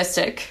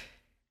optimistic.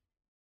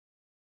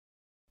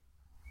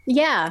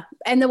 Yeah.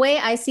 And the way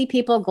I see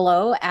people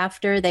glow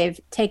after they've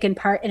taken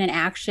part in an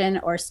action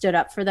or stood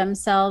up for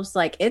themselves,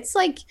 like it's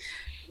like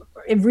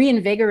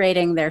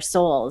reinvigorating their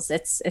souls.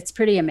 It's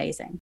pretty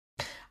amazing.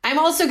 I'm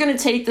also going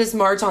to take this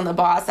March on the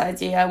Boss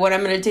idea. What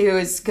I'm going to do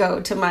is go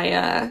to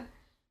my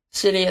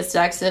shittiest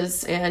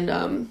exes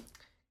and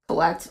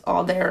collect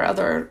all their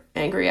other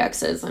angry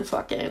exes and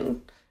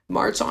fucking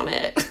march on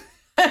it.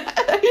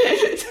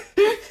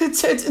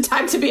 It's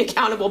time to be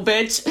accountable,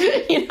 bitch.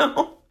 You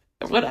know,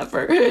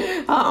 whatever.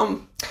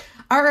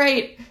 All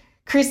right,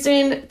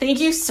 Kristen, thank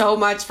you so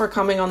much for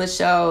coming on the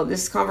show.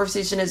 This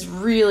conversation has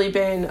really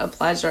been a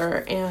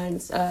pleasure. And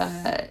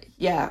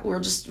we're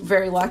just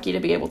very lucky to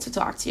be able to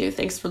talk to you.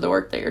 Thanks for the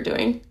work that you're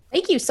doing.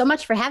 Thank you so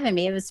much for having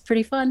me. It was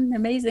pretty fun,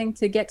 amazing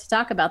to get to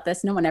talk about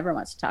this. No one ever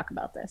wants to talk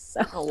about this.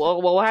 So.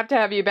 Well, we'll have to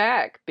have you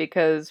back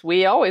because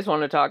we always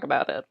want to talk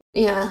about it.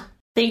 Yeah.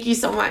 Thank you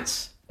so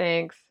much.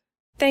 Thanks.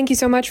 Thank you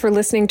so much for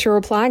listening to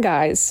Reply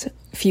Guys.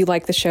 If you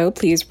like the show,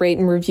 please rate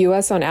and review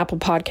us on Apple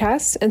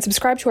Podcasts and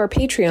subscribe to our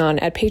Patreon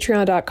at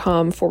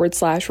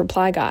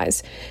patreon.com/Reply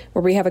Guys,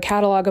 where we have a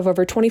catalog of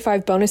over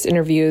 25 bonus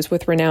interviews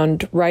with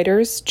renowned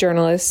writers,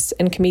 journalists,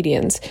 and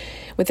comedians,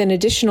 with an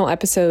additional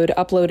episode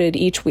uploaded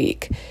each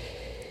week.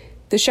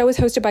 The show is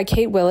hosted by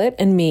Kate Willett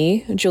and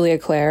me, Julia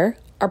Clare.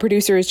 Our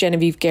producer is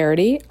Genevieve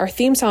Garrity. Our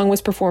theme song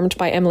was performed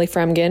by Emily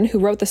Fremgen, who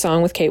wrote the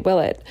song with Kate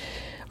Willett.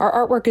 Our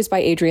artwork is by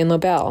Adrian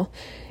Lobel.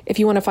 If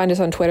you want to find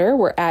us on Twitter,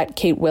 we're at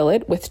Kate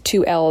Willett with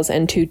 2 L's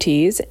and 2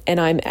 T's, and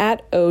I'm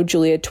at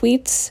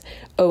OJuliaTweets,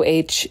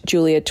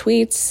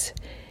 OHJuliaTweets,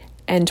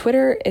 and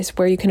Twitter is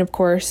where you can, of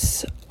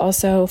course,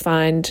 also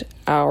find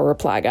our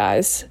Reply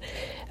Guys.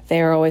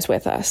 They are always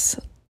with us.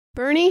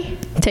 Bernie,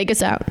 take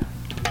us out.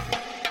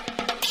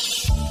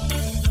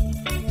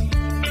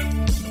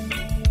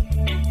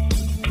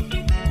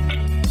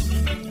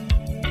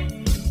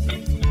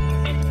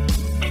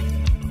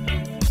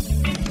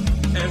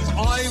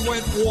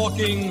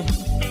 Walking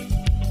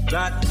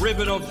that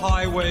ribbon of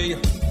highway,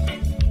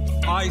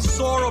 I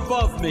saw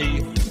above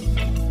me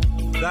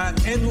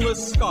that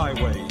endless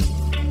skyway.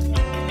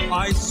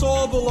 I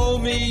saw below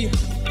me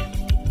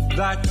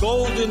that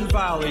golden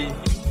valley.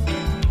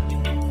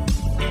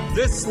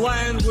 This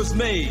land was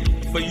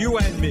made for you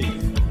and me.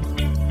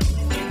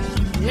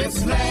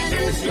 This land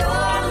is your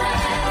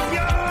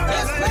land.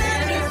 This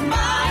land is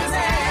mine.